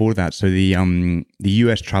even before that. So the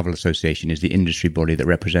U.S. Travel Association is the industry body that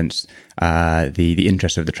represents the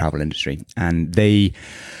interests of the travel industry, and they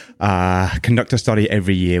conduct a study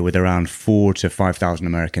every year with around 4,000 to 5,000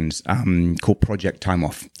 Americans called Project Time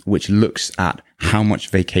Off, which looks at how much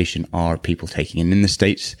vacation are people taking. And in the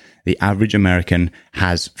States, the average American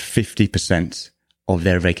has 50% of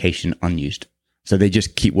their vacation unused. So they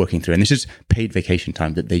just keep working through. And this is paid vacation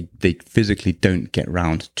time that they physically don't get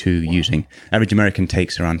round to using. Average American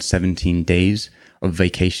takes around 17 days of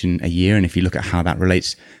vacation a year. And if you look at how that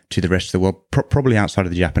relates to the rest of the world, probably outside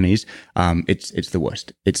of the Japanese, it's the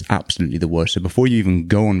worst. It's absolutely the worst. So before you even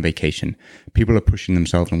go on vacation, people are pushing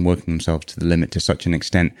themselves and working themselves to the limit to such an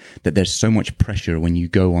extent that there's so much pressure when you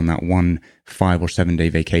go on that 1 5 or 7 day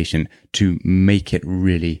vacation to make it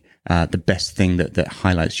really the best thing that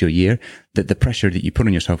highlights your year, that the pressure that you put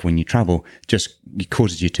on yourself when you travel just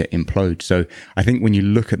causes you to implode. So I think when you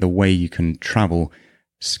look at the way you can travel,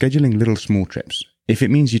 scheduling little small trips, if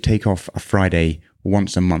it means you take off a Friday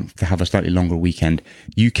once a month to have a slightly longer weekend,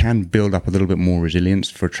 you can build up a little bit more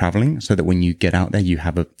resilience for traveling so that when you get out there, you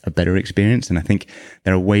have a better experience. And I think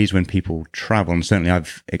there are ways when people travel, and certainly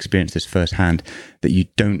I've experienced this firsthand, that you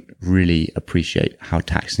don't really appreciate how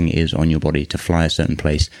taxing it is on your body to fly a certain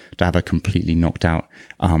place, to have a completely knocked out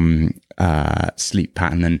sleep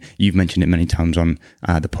pattern. And you've mentioned it many times on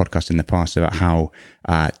the podcast in the past about how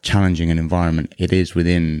challenging an environment it is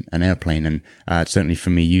within an airplane. And certainly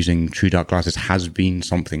for me, using True Dark glasses has been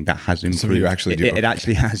something that has improved. So you actually do. It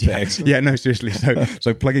actually has. Yeah, no, seriously.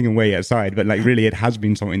 So plugging away aside, but like really, it has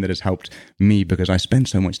been something that has helped me because I spend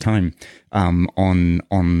so much time on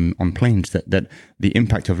planes that the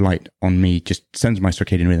impact of light on me just sends my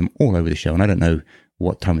circadian rhythm all over the show. And I don't know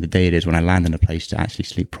what time of the day it is when I land in a place to actually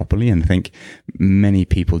sleep properly. And I think many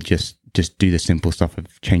people just just do the simple stuff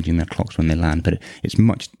of changing their clocks when they land. But it's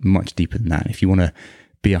much, much deeper than that. If you want to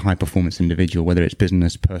be a high performance individual, whether it's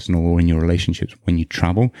business, personal, or in your relationships, when you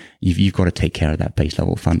travel, you've got to take care of that base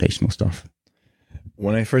level foundational stuff.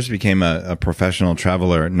 When I first became a professional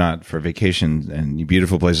traveler, not for vacation and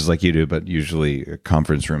beautiful places like you do, but usually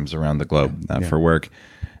conference rooms around the globe for work,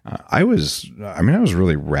 I was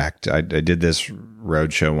really wrecked. I did this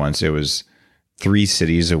road show once. It was 3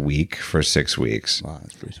 cities a week for 6 weeks. Wow,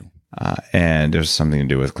 that's brutal. And it was something to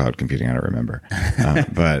do with cloud computing. I don't remember.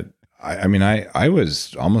 But I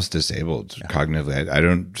was almost disabled cognitively. I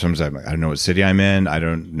don't know what city I'm in. I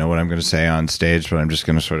don't know what I'm going to say on stage, but I'm just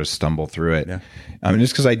going to sort of stumble through it. Yeah.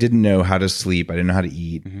 Just because I didn't know how to sleep, I didn't know how to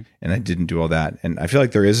eat, and I didn't do all that. And I feel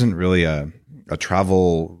like there isn't really a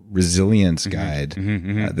travel resilience guide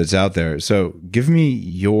that's out there. So give me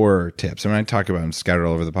your tips. I talk about them scattered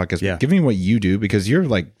all over the podcast. But give me what you do, because you're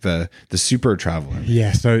like the super traveler.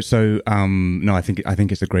 Yeah. No, I think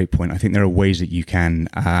it's a great point. I think there are ways that you can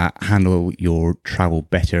handle your travel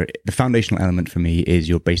better. The foundational element for me is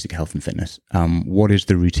your basic health and fitness. What is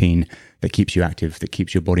the routine that keeps you active, that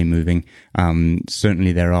keeps your body moving?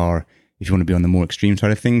 Certainly there are. If you want to be on the more extreme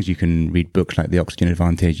side of things, you can read books like The Oxygen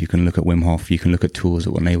Advantage. You can look at Wim Hof. You can look at tools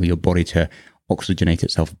that will enable your body to oxygenate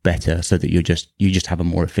itself better, so that you just have a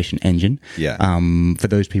more efficient engine. Yeah. For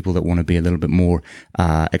those people that want to be a little bit more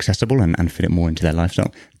accessible and fit it more into their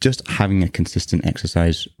lifestyle, just having a consistent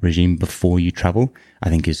exercise regime before you travel, I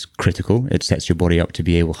think, is critical. It sets your body up to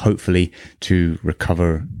be able, hopefully, to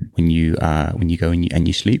recover when you go and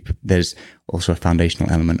you sleep. There's also a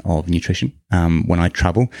foundational element of nutrition. When I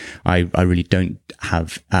travel, I really don't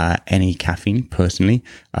have any caffeine personally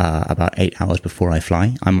about 8 hours before I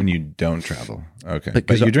fly. When you don't travel, okay,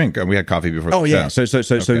 but you drink. We had coffee before. Oh yeah, so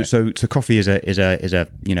coffee is a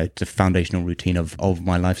it's a foundational routine of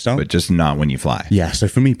my lifestyle, but just not when you fly. Yeah. So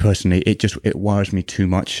for me personally, it wires me too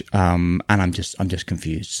much, and I'm just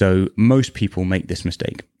confused. So most people make this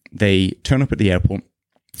mistake. They turn up at the airport,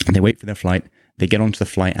 and they wait for their flight. They get onto the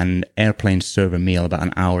flight, and airplanes serve a meal about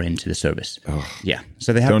an hour into the service. Oh, yeah,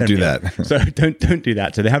 so they have don't their do meal. that. So don't do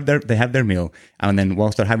that. So they have their meal, and then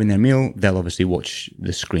whilst they're having their meal, they'll obviously watch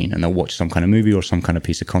the screen, and they'll watch some kind of movie or some kind of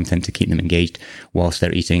piece of content to keep them engaged whilst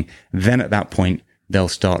they're eating. Then at that point, they'll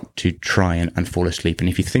start to try and fall asleep. And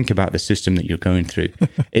if you think about the system that you're going through,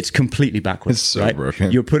 it's completely backwards. It's so right?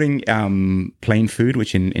 broken. You're putting plain food,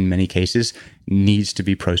 which in many cases needs to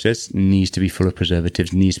be processed, needs to be full of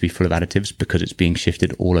preservatives, needs to be full of additives, because it's being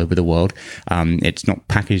shifted all over the world. It's not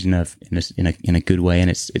packaged in a good way, and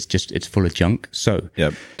it's full of junk. So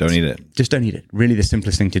don't eat it. Just don't eat it. Really, the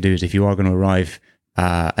simplest thing to do is, if you are going to arrive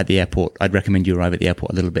at the airport, I'd recommend you arrive at the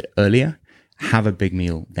airport a little bit earlier. Have a big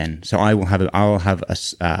meal then. So I'll have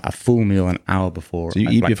a full meal an hour before. So you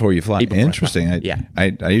eat before you fly. Interesting.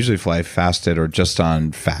 I usually fly fasted or just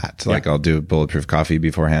on fat. Like I'll do bulletproof coffee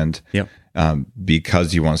beforehand. Yep.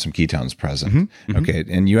 Because you want some ketones present. Okay,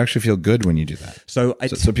 and you actually feel good when you do that. So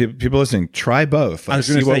people listening, try both. I was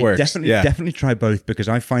going to say, definitely try both, because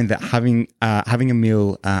I find that having a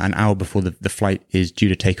meal an hour before the flight is due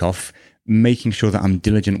to take off, making sure that I'm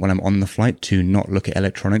diligent when I'm on the flight to not look at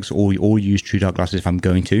electronics or use true dark glasses if I'm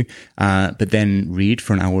going to, but then read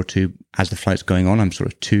for an hour or two as the flight's going on. I'm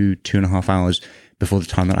sort of 2.5 hours before the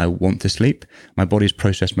time that I want to sleep. My body's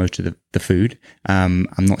processed most of the food. I'm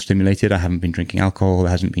not stimulated. I haven't been drinking alcohol.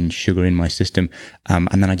 There hasn't been sugar in my system. And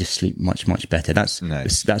then I just sleep much, much better. That's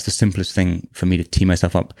nice. That's the simplest thing for me to tee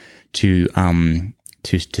myself up to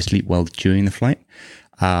sleep well during the flight.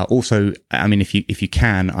 Also, I mean, if you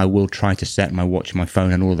can, I will try to set my watch, my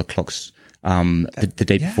phone, and all the clocks the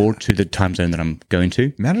day before to the time zone that I'm going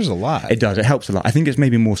to. Matters a lot. It does. It helps a lot. I think it's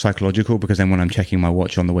maybe more psychological, because then when I'm checking my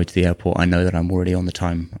watch on the way to the airport, I know that I'm already on the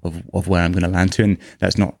time of where I'm going to land to, and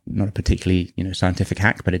that's not a particularly scientific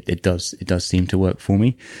hack, but it does seem to work for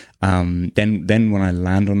me. Then when I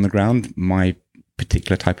land on the ground, my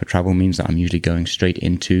particular type of travel means that I'm usually going straight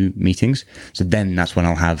into meetings. So then that's when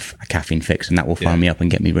I'll have a caffeine fix, and that will fire me up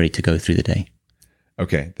and get me ready to go through the day.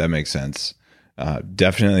 Okay, that makes sense.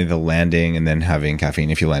 Definitely the landing and then having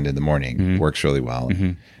caffeine if you land in the morning works really well.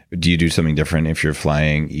 Do you do something different if you're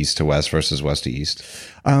flying east to west versus west to east?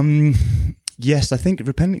 Yes, I think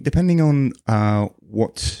depending on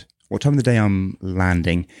what time of the day I'm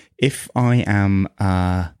landing. If I'm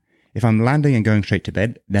landing and going straight to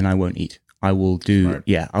bed, then I won't eat. I will do,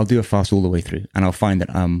 I'll do a fast all the way through, and I'll find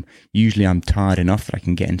that usually I'm tired enough that I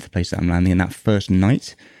can get into the place that I'm landing. And that first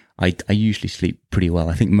night, I usually sleep pretty well.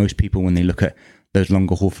 I think most people, when they look at those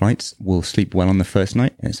longer haul flights will sleep well on the first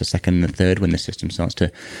night. It's the second and the third when the system starts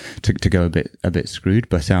to go a bit screwed.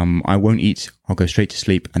 But I won't eat. I'll go straight to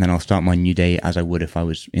sleep, and then I'll start my new day as I would if I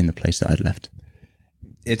was in the place that I'd left.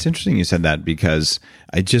 It's interesting you said that, because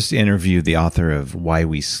I just interviewed the author of Why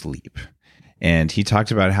We Sleep. And he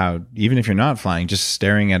talked about how even if you're not flying, just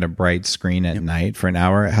staring at a bright screen at night for an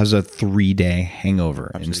hour has a 3-day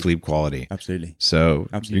hangover in sleep quality. Absolutely. So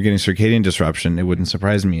you're getting circadian disruption. It wouldn't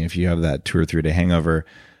surprise me if you have that 2 or 3 day hangover.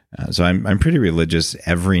 So I'm pretty religious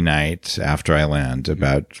every night after I land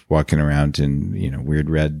about walking around in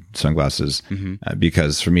weird red sunglasses,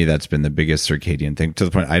 because for me that's been the biggest circadian thing, to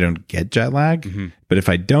the point I don't get jet lag. But if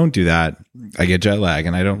I don't do that, I get jet lag,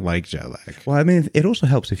 and I don't like jet lag. Well, I mean, it also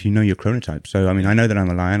helps if you know your chronotype. So, I mean, I know that I'm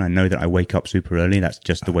a lion. I know that I wake up super early. That's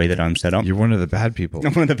just the way that I'm set up. You're one of the bad people.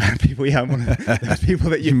 I'm one of the bad people. Yeah, I'm one of those people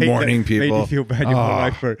that you morning people made you feel bad your whole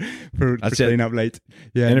life for staying up late.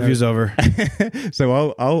 Yeah, interview's over.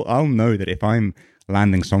 So I'll know that if I'm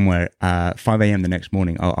landing somewhere 5 a.m. the next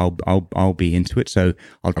morning, I'll be into it. So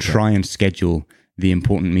I'll try and schedule the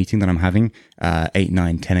important meeting that I'm having 8,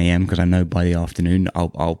 9, 10 a.m. because I know by the afternoon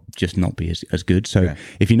I'll just not be as good. So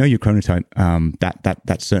if you know your chronotype,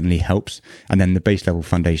 that certainly helps. And then the base level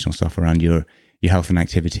foundational stuff around your health and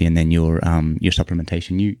activity, and then your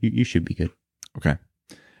supplementation, you should be good. Okay,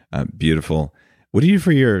 beautiful. What do you do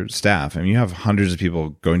for your staff? I mean, you have hundreds of people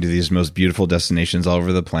going to these most beautiful destinations all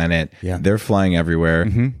over the planet. Yeah. They're flying everywhere.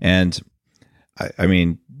 And I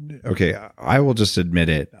mean, okay, I will just admit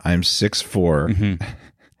it. I'm 6'4".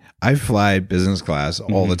 I fly business class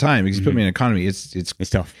all the time because you put me in economy. It's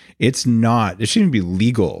tough. It shouldn't be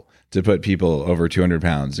legal to put people over 200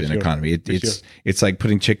 pounds in economy. It's like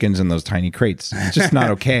putting chickens in those tiny crates. It's just not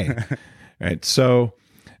okay. Right. So,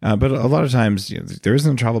 but a lot of times there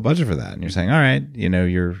isn't a travel budget for that. And you're saying, all right,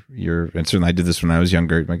 you're, and certainly I did this when I was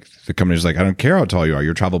younger. Like the company's like, I don't care how tall you are.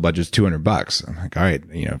 Your travel budget's $200. I'm like, all right,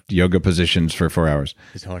 yoga positions for 4 hours.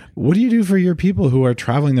 It's hard. What do you do for your people who are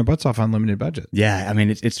traveling their butts off on limited budget? Yeah. I mean,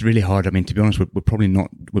 it's really hard. I mean, to be honest, we're probably not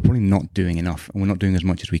doing enough, and we're not doing as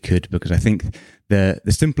much as we could, because I think the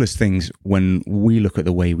simplest things when we look at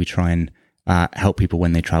the way we try and help people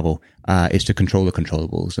when they travel is to control the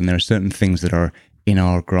controllables. And there are certain things that are in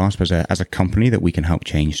our grasp as a company that we can help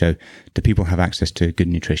change. So do people have access to good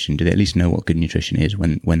nutrition? Do they at least know what good nutrition is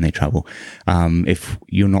when they travel? If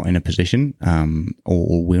you're not in a position,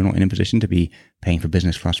 or we're not in a position to be paying for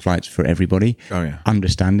business class flights for everybody,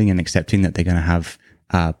 understanding and accepting that they're going to have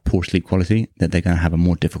poor sleep quality, that they're going to have a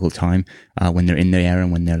more difficult time when they're in the air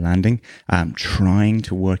and when they're landing, trying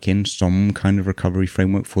to work in some kind of recovery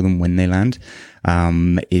framework for them when they land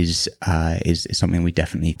is something we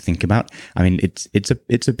definitely think about. I mean,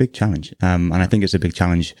 it's a big challenge, and I think it's a big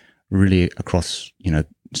challenge really across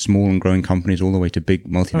small and growing companies all the way to big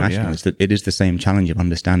multinationals. That it is the same challenge of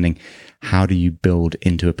understanding how do you build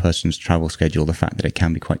into a person's travel schedule the fact that it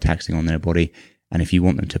can be quite taxing on their body, and if you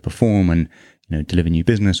want them to perform and deliver new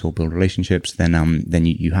business or build relationships, then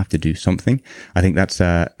you have to do something. I think that's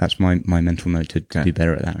my mental note to do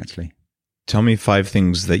better at that, actually. Tell me 5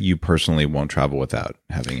 things that you personally won't travel without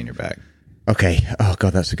having in your bag. Okay. Oh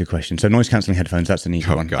God, that's a good question. So noise cancelling headphones, that's an easy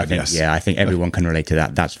one. God, I think, yes. Yeah, I think everyone can relate to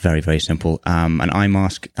that. That's very, very simple. An eye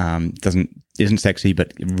mask isn't sexy,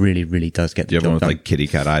 but it really, really does get the job done. You have one with like kitty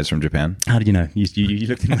cat eyes from Japan? How did you know? You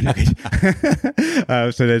looked in my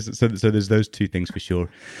luggage. So there's those 2 things for sure.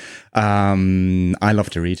 I love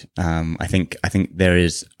to read. I think there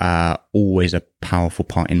is always a powerful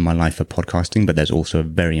part in my life for podcasting, but there's also a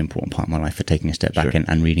very important part in my life for taking a step back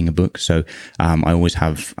and reading a book. So I always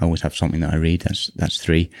have something that I read. That's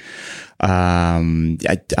 3.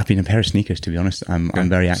 I've been a pair of sneakers, to be honest. I'm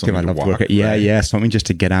very active. Something I love to to work. walk, Yeah. Something just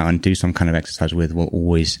to get out and do some kind of exercise with will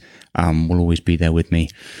always be there with me.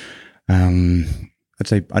 I'd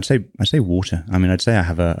say water. I mean, I'd say I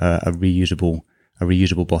have a reusable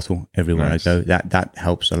bottle everywhere I go. That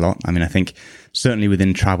helps a lot. I mean, I think certainly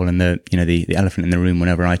within travel and the elephant in the room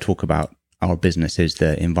whenever I talk about our business is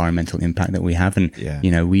the environmental impact that we have, and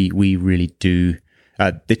we really do.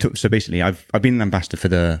 So basically, I've been an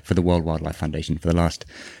ambassador for the World Wildlife Foundation for the last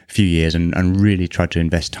few years, and really tried to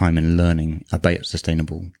invest time in learning about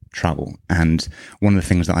sustainable travel. And one of the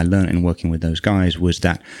things that I learned in working with those guys was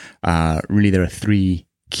that really there are 3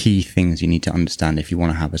 key things you need to understand if you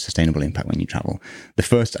want to have a sustainable impact when you travel. The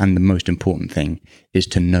first and the most important thing is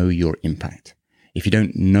to know your impact. If you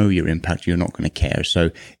don't know your impact, you're not going to care.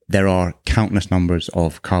 So there are countless numbers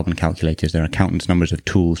of carbon calculators. There are countless numbers of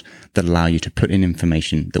tools that allow you to put in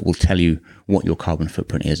information that will tell you what your carbon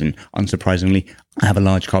footprint is. And unsurprisingly, I have a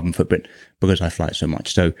large carbon footprint because I fly so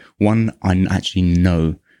much. So 1, I actually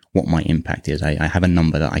know what my impact is. I have a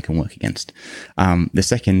number that I can work against. The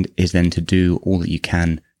second is then to do all that you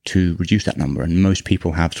can to reduce that number. And most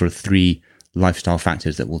people have sort of 3 lifestyle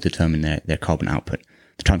factors that will determine their carbon output: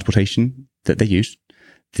 the transportation that they use,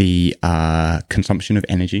 the consumption of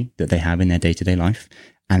energy that they have in their day-to-day life,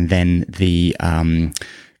 and then the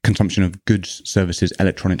consumption of goods, services,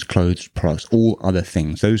 electronics, clothes, products, all other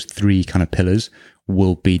things. Those 3 kind of pillars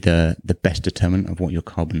will be the best determinant of what your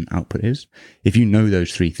carbon output is. If you know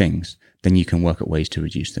those 3 things, then you can work at ways to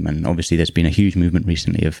reduce them. And obviously there's been a huge movement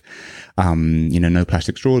recently of, no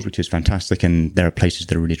plastic straws, which is fantastic. And there are places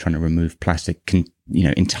that are really trying to remove plastic,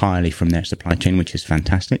 entirely from their supply chain, which is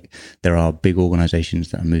fantastic. There are big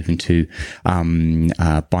organizations that are moving to,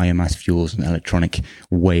 biomass fuels and electronic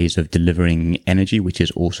ways of delivering energy, which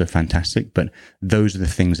is also fantastic. But those are the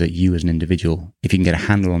things that you as an individual, if you can get a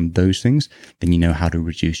handle on those things, then you know how to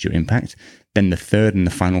reduce your impact. Then the third and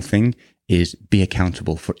the final thing is be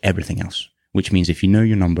accountable for everything else, which means if you know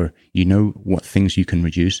your number, you know what things you can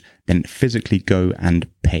reduce, then physically go and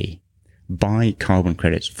buy carbon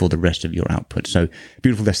credits for the rest of your output. So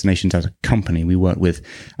Beautiful Destinations as a company, we worked with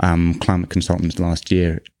climate consultants last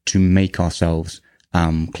year to make ourselves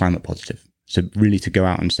climate positive. So really to go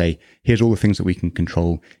out and say, here's all the things that we can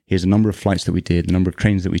control. Here's the number of flights that we did, the number of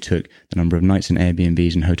trains that we took, the number of nights in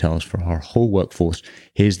Airbnbs and hotels for our whole workforce.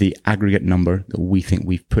 Here's the aggregate number that we think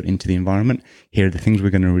we've put into the environment. Here are the things we're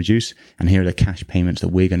going to reduce. And here are the cash payments that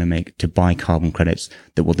we're going to make to buy carbon credits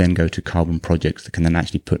that will then go to carbon projects that can then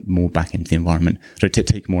actually put more back into the environment. So to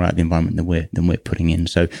take more out of the environment than we're putting in.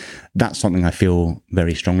 So that's something I feel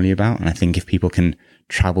very strongly about. And I think if people can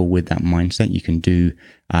travel with that mindset, you can do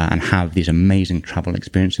and have these amazing travel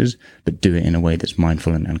experiences, but do it in a way that's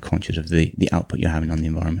mindful and conscious of the output you're having on the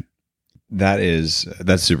environment.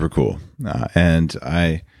 That's super cool. And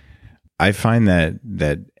I find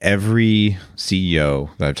that every CEO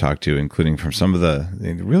that I've talked to, including from some of the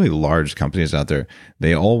really large companies out there,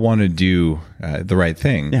 they all want to do the right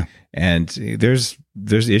thing. Yeah. And there's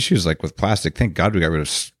issues like with plastic. Thank God we got rid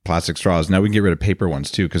of plastic straws. Now we can get rid of paper ones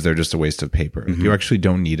too, because they're just a waste of paper. Mm-hmm. You actually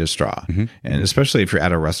don't need a straw. Mm-hmm. And especially if you're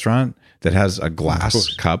at a restaurant that has a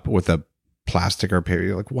glass cup with a plastic or paper,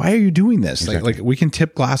 you're like, why are you doing this? Exactly. Like we can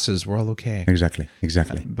tip glasses. We're all okay. Exactly.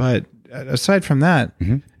 But aside from that,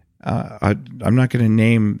 mm-hmm. I'm not going to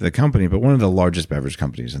name the company, but one of the largest beverage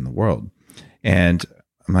companies in the world. And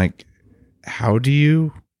I'm like, how do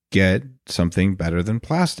you get something better than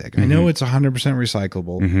plastic? Mm-hmm. I know it's 100%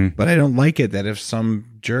 recyclable, mm-hmm. but I don't like it that if some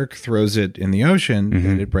jerk throws it in the ocean, mm-hmm.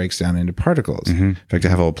 that it breaks down into particles. Mm-hmm. In fact, I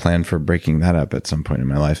have a whole plan for breaking that up at some point in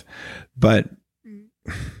my life. But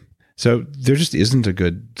so there just isn't a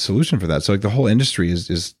good solution for that. So like the whole industry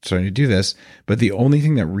is starting to do this, but the only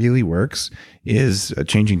thing that really works is a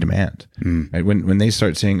changing demand. Mm. Right? When they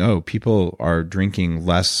start saying, oh, people are drinking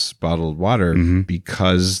less bottled water mm-hmm.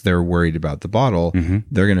 because they're worried about the bottle, mm-hmm.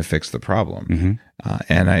 they're going to fix the problem. Mm-hmm.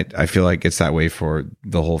 And I feel like it's that way for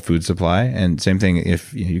the whole food supply. And same thing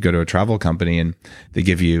if you go to a travel company and they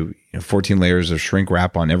give you 14 layers of shrink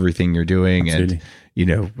wrap on everything you're doing. Absolutely.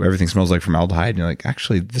 And everything smells like formaldehyde. And you're like,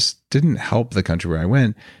 actually, this didn't help the country where I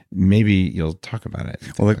went. Maybe you'll talk about it.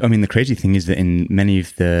 Well, I mean, the crazy thing is that in many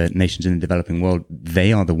of the nations in the developing world,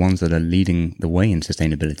 they are the ones that are leading the way in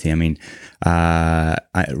sustainability. I mean,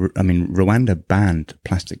 Rwanda banned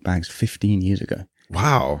plastic bags 15 years ago.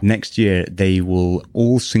 Wow. Next year,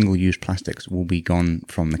 all single-use plastics will be gone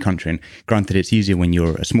from the country. And granted, it's easier when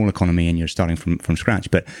you're a small economy and you're starting from scratch.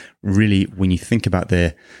 But really, when you think about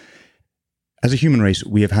as a human race,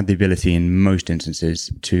 we have had the ability in most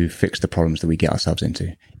instances to fix the problems that we get ourselves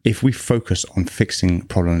into. If we focus on fixing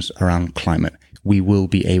problems around climate, we will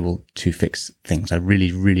be able to fix things. I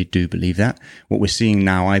really, really do believe that. What we're seeing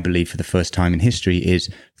now, I believe, for the first time in history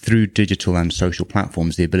is through digital and social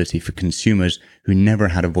platforms, the ability for consumers who never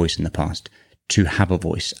had a voice in the past to have a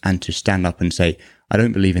voice and to stand up and say, I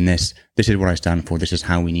don't believe in this. This is what I stand for. This is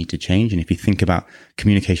how we need to change. And if you think about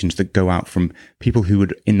communications that go out from people who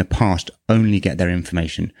would in the past only get their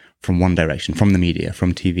information from one direction, from the media,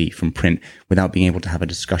 from TV, from print, without being able to have a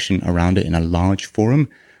discussion around it in a large forum,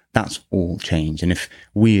 that's all change. And if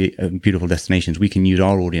we at Beautiful Destinations, we can use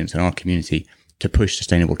our audience and our community to push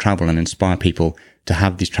sustainable travel and inspire people to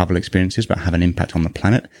have these travel experiences but have an impact on the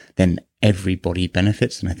planet, then everybody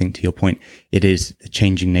benefits. And I think to your point, it is the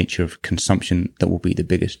changing nature of consumption that will be the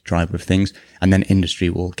biggest driver of things, and then industry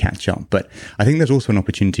will catch up. But I think there's also an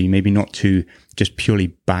opportunity maybe not to just purely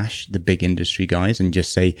bash the big industry guys and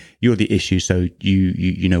just say, you're the issue, so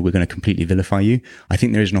we're going to completely vilify you. I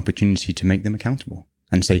think there is an opportunity to make them accountable.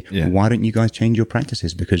 and say, why don't you guys change your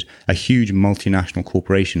practices? Because a huge multinational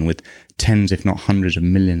corporation with tens, if not hundreds of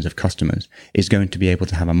millions of customers is going to be able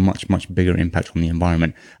to have a much, much bigger impact on the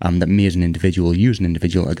environment that me as an individual, you as an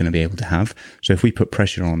individual are going to be able to have. So if we put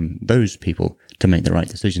pressure on those people to make the right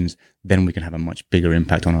decisions, then we can have a much bigger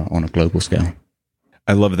impact on a global scale.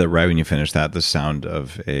 I love that right when you finish that, the sound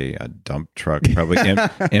of a dump truck probably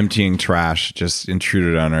emptying trash just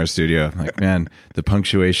intruded on our studio. Like, man, the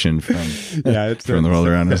punctuation from the world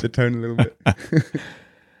around us. The tone a little bit.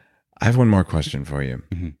 I have one more question for you.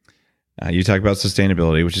 Mm-hmm. You talk about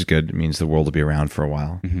sustainability, which is good. It means the world will be around for a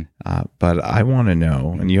while. Mm-hmm. But I want to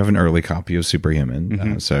know, and you have an early copy of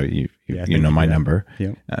Superhuman, so you know my number.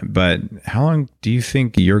 Yep. But how long do you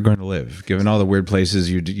think you're going to live? Given all the weird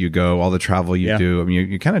places you go, all the travel you do, I mean,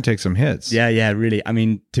 you kind of take some hits. Yeah, really. I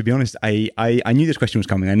mean, to be honest, I knew this question was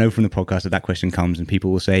coming. I know from the podcast that question comes, and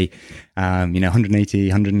people will say, 180,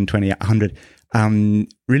 120, 100.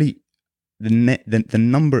 Really, the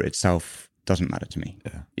number itself doesn't matter to me.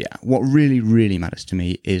 Yeah. What really, really matters to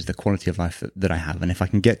me is the quality of life that I have. And if I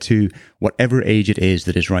can get to whatever age it is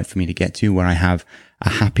that is right for me to get to, where I have a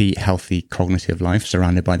happy, healthy, cognitive life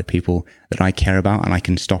surrounded by the people that I care about, and I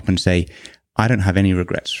can stop and say, I don't have any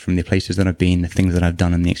regrets from the places that I've been, the things that I've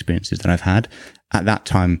done, and the experiences that I've had, at that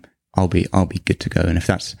time, I'll be good to go. And if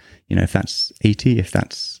that's 80, if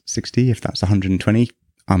that's 60, if that's 120,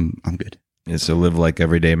 I'm good. Yeah, so live like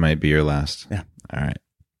every day might be your last. Yeah. All right.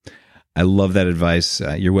 I love that advice.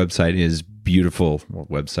 Your website is beautiful.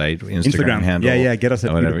 Instagram handle. Yeah. Get us a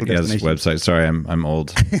beautiful destination. Website. Sorry, I'm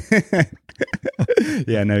old.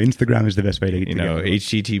 Yeah, no, Instagram is the best way to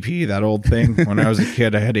HTTP, that old thing. When I was a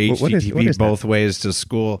kid, I had HTTP what is both ways to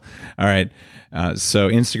school. All right. So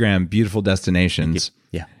Instagram, beautiful destinations.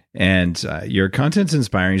 Yeah. And your content's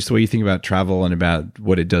inspiring. Just the way you think about travel and about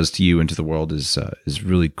what it does to you and to the world is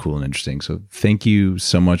really cool and interesting. So thank you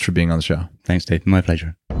so much for being on the show. Thanks, Dave. My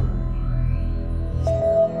pleasure.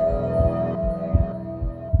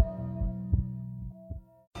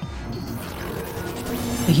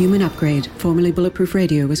 The Human Upgrade, formerly Bulletproof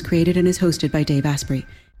Radio, was created and is hosted by Dave Asprey.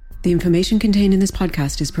 The information contained in this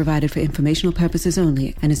podcast is provided for informational purposes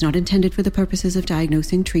only and is not intended for the purposes of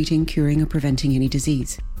diagnosing, treating, curing, or preventing any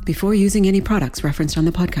disease. Before using any products referenced on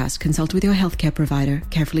the podcast, consult with your healthcare provider,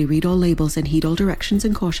 carefully read all labels, and heed all directions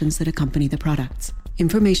and cautions that accompany the products.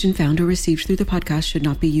 Information found or received through the podcast should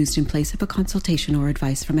not be used in place of a consultation or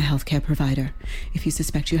advice from a healthcare provider. If you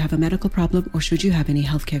suspect you have a medical problem or should you have any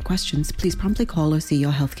healthcare questions, please promptly call or see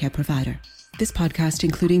your healthcare provider. This podcast,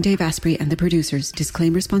 including Dave Asprey and the producers,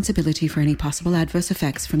 disclaim responsibility for any possible adverse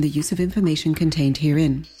effects from the use of information contained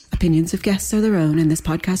herein. Opinions of guests are their own, and this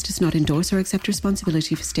podcast does not endorse or accept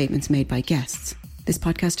responsibility for statements made by guests. This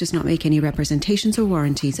podcast does not make any representations or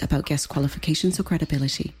warranties about guest qualifications or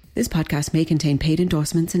credibility. This podcast may contain paid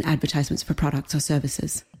endorsements and advertisements for products or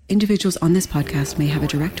services. Individuals on this podcast may have a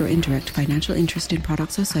direct or indirect financial interest in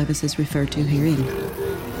products or services referred to herein.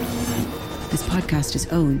 This podcast is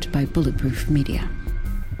owned by Bulletproof Media.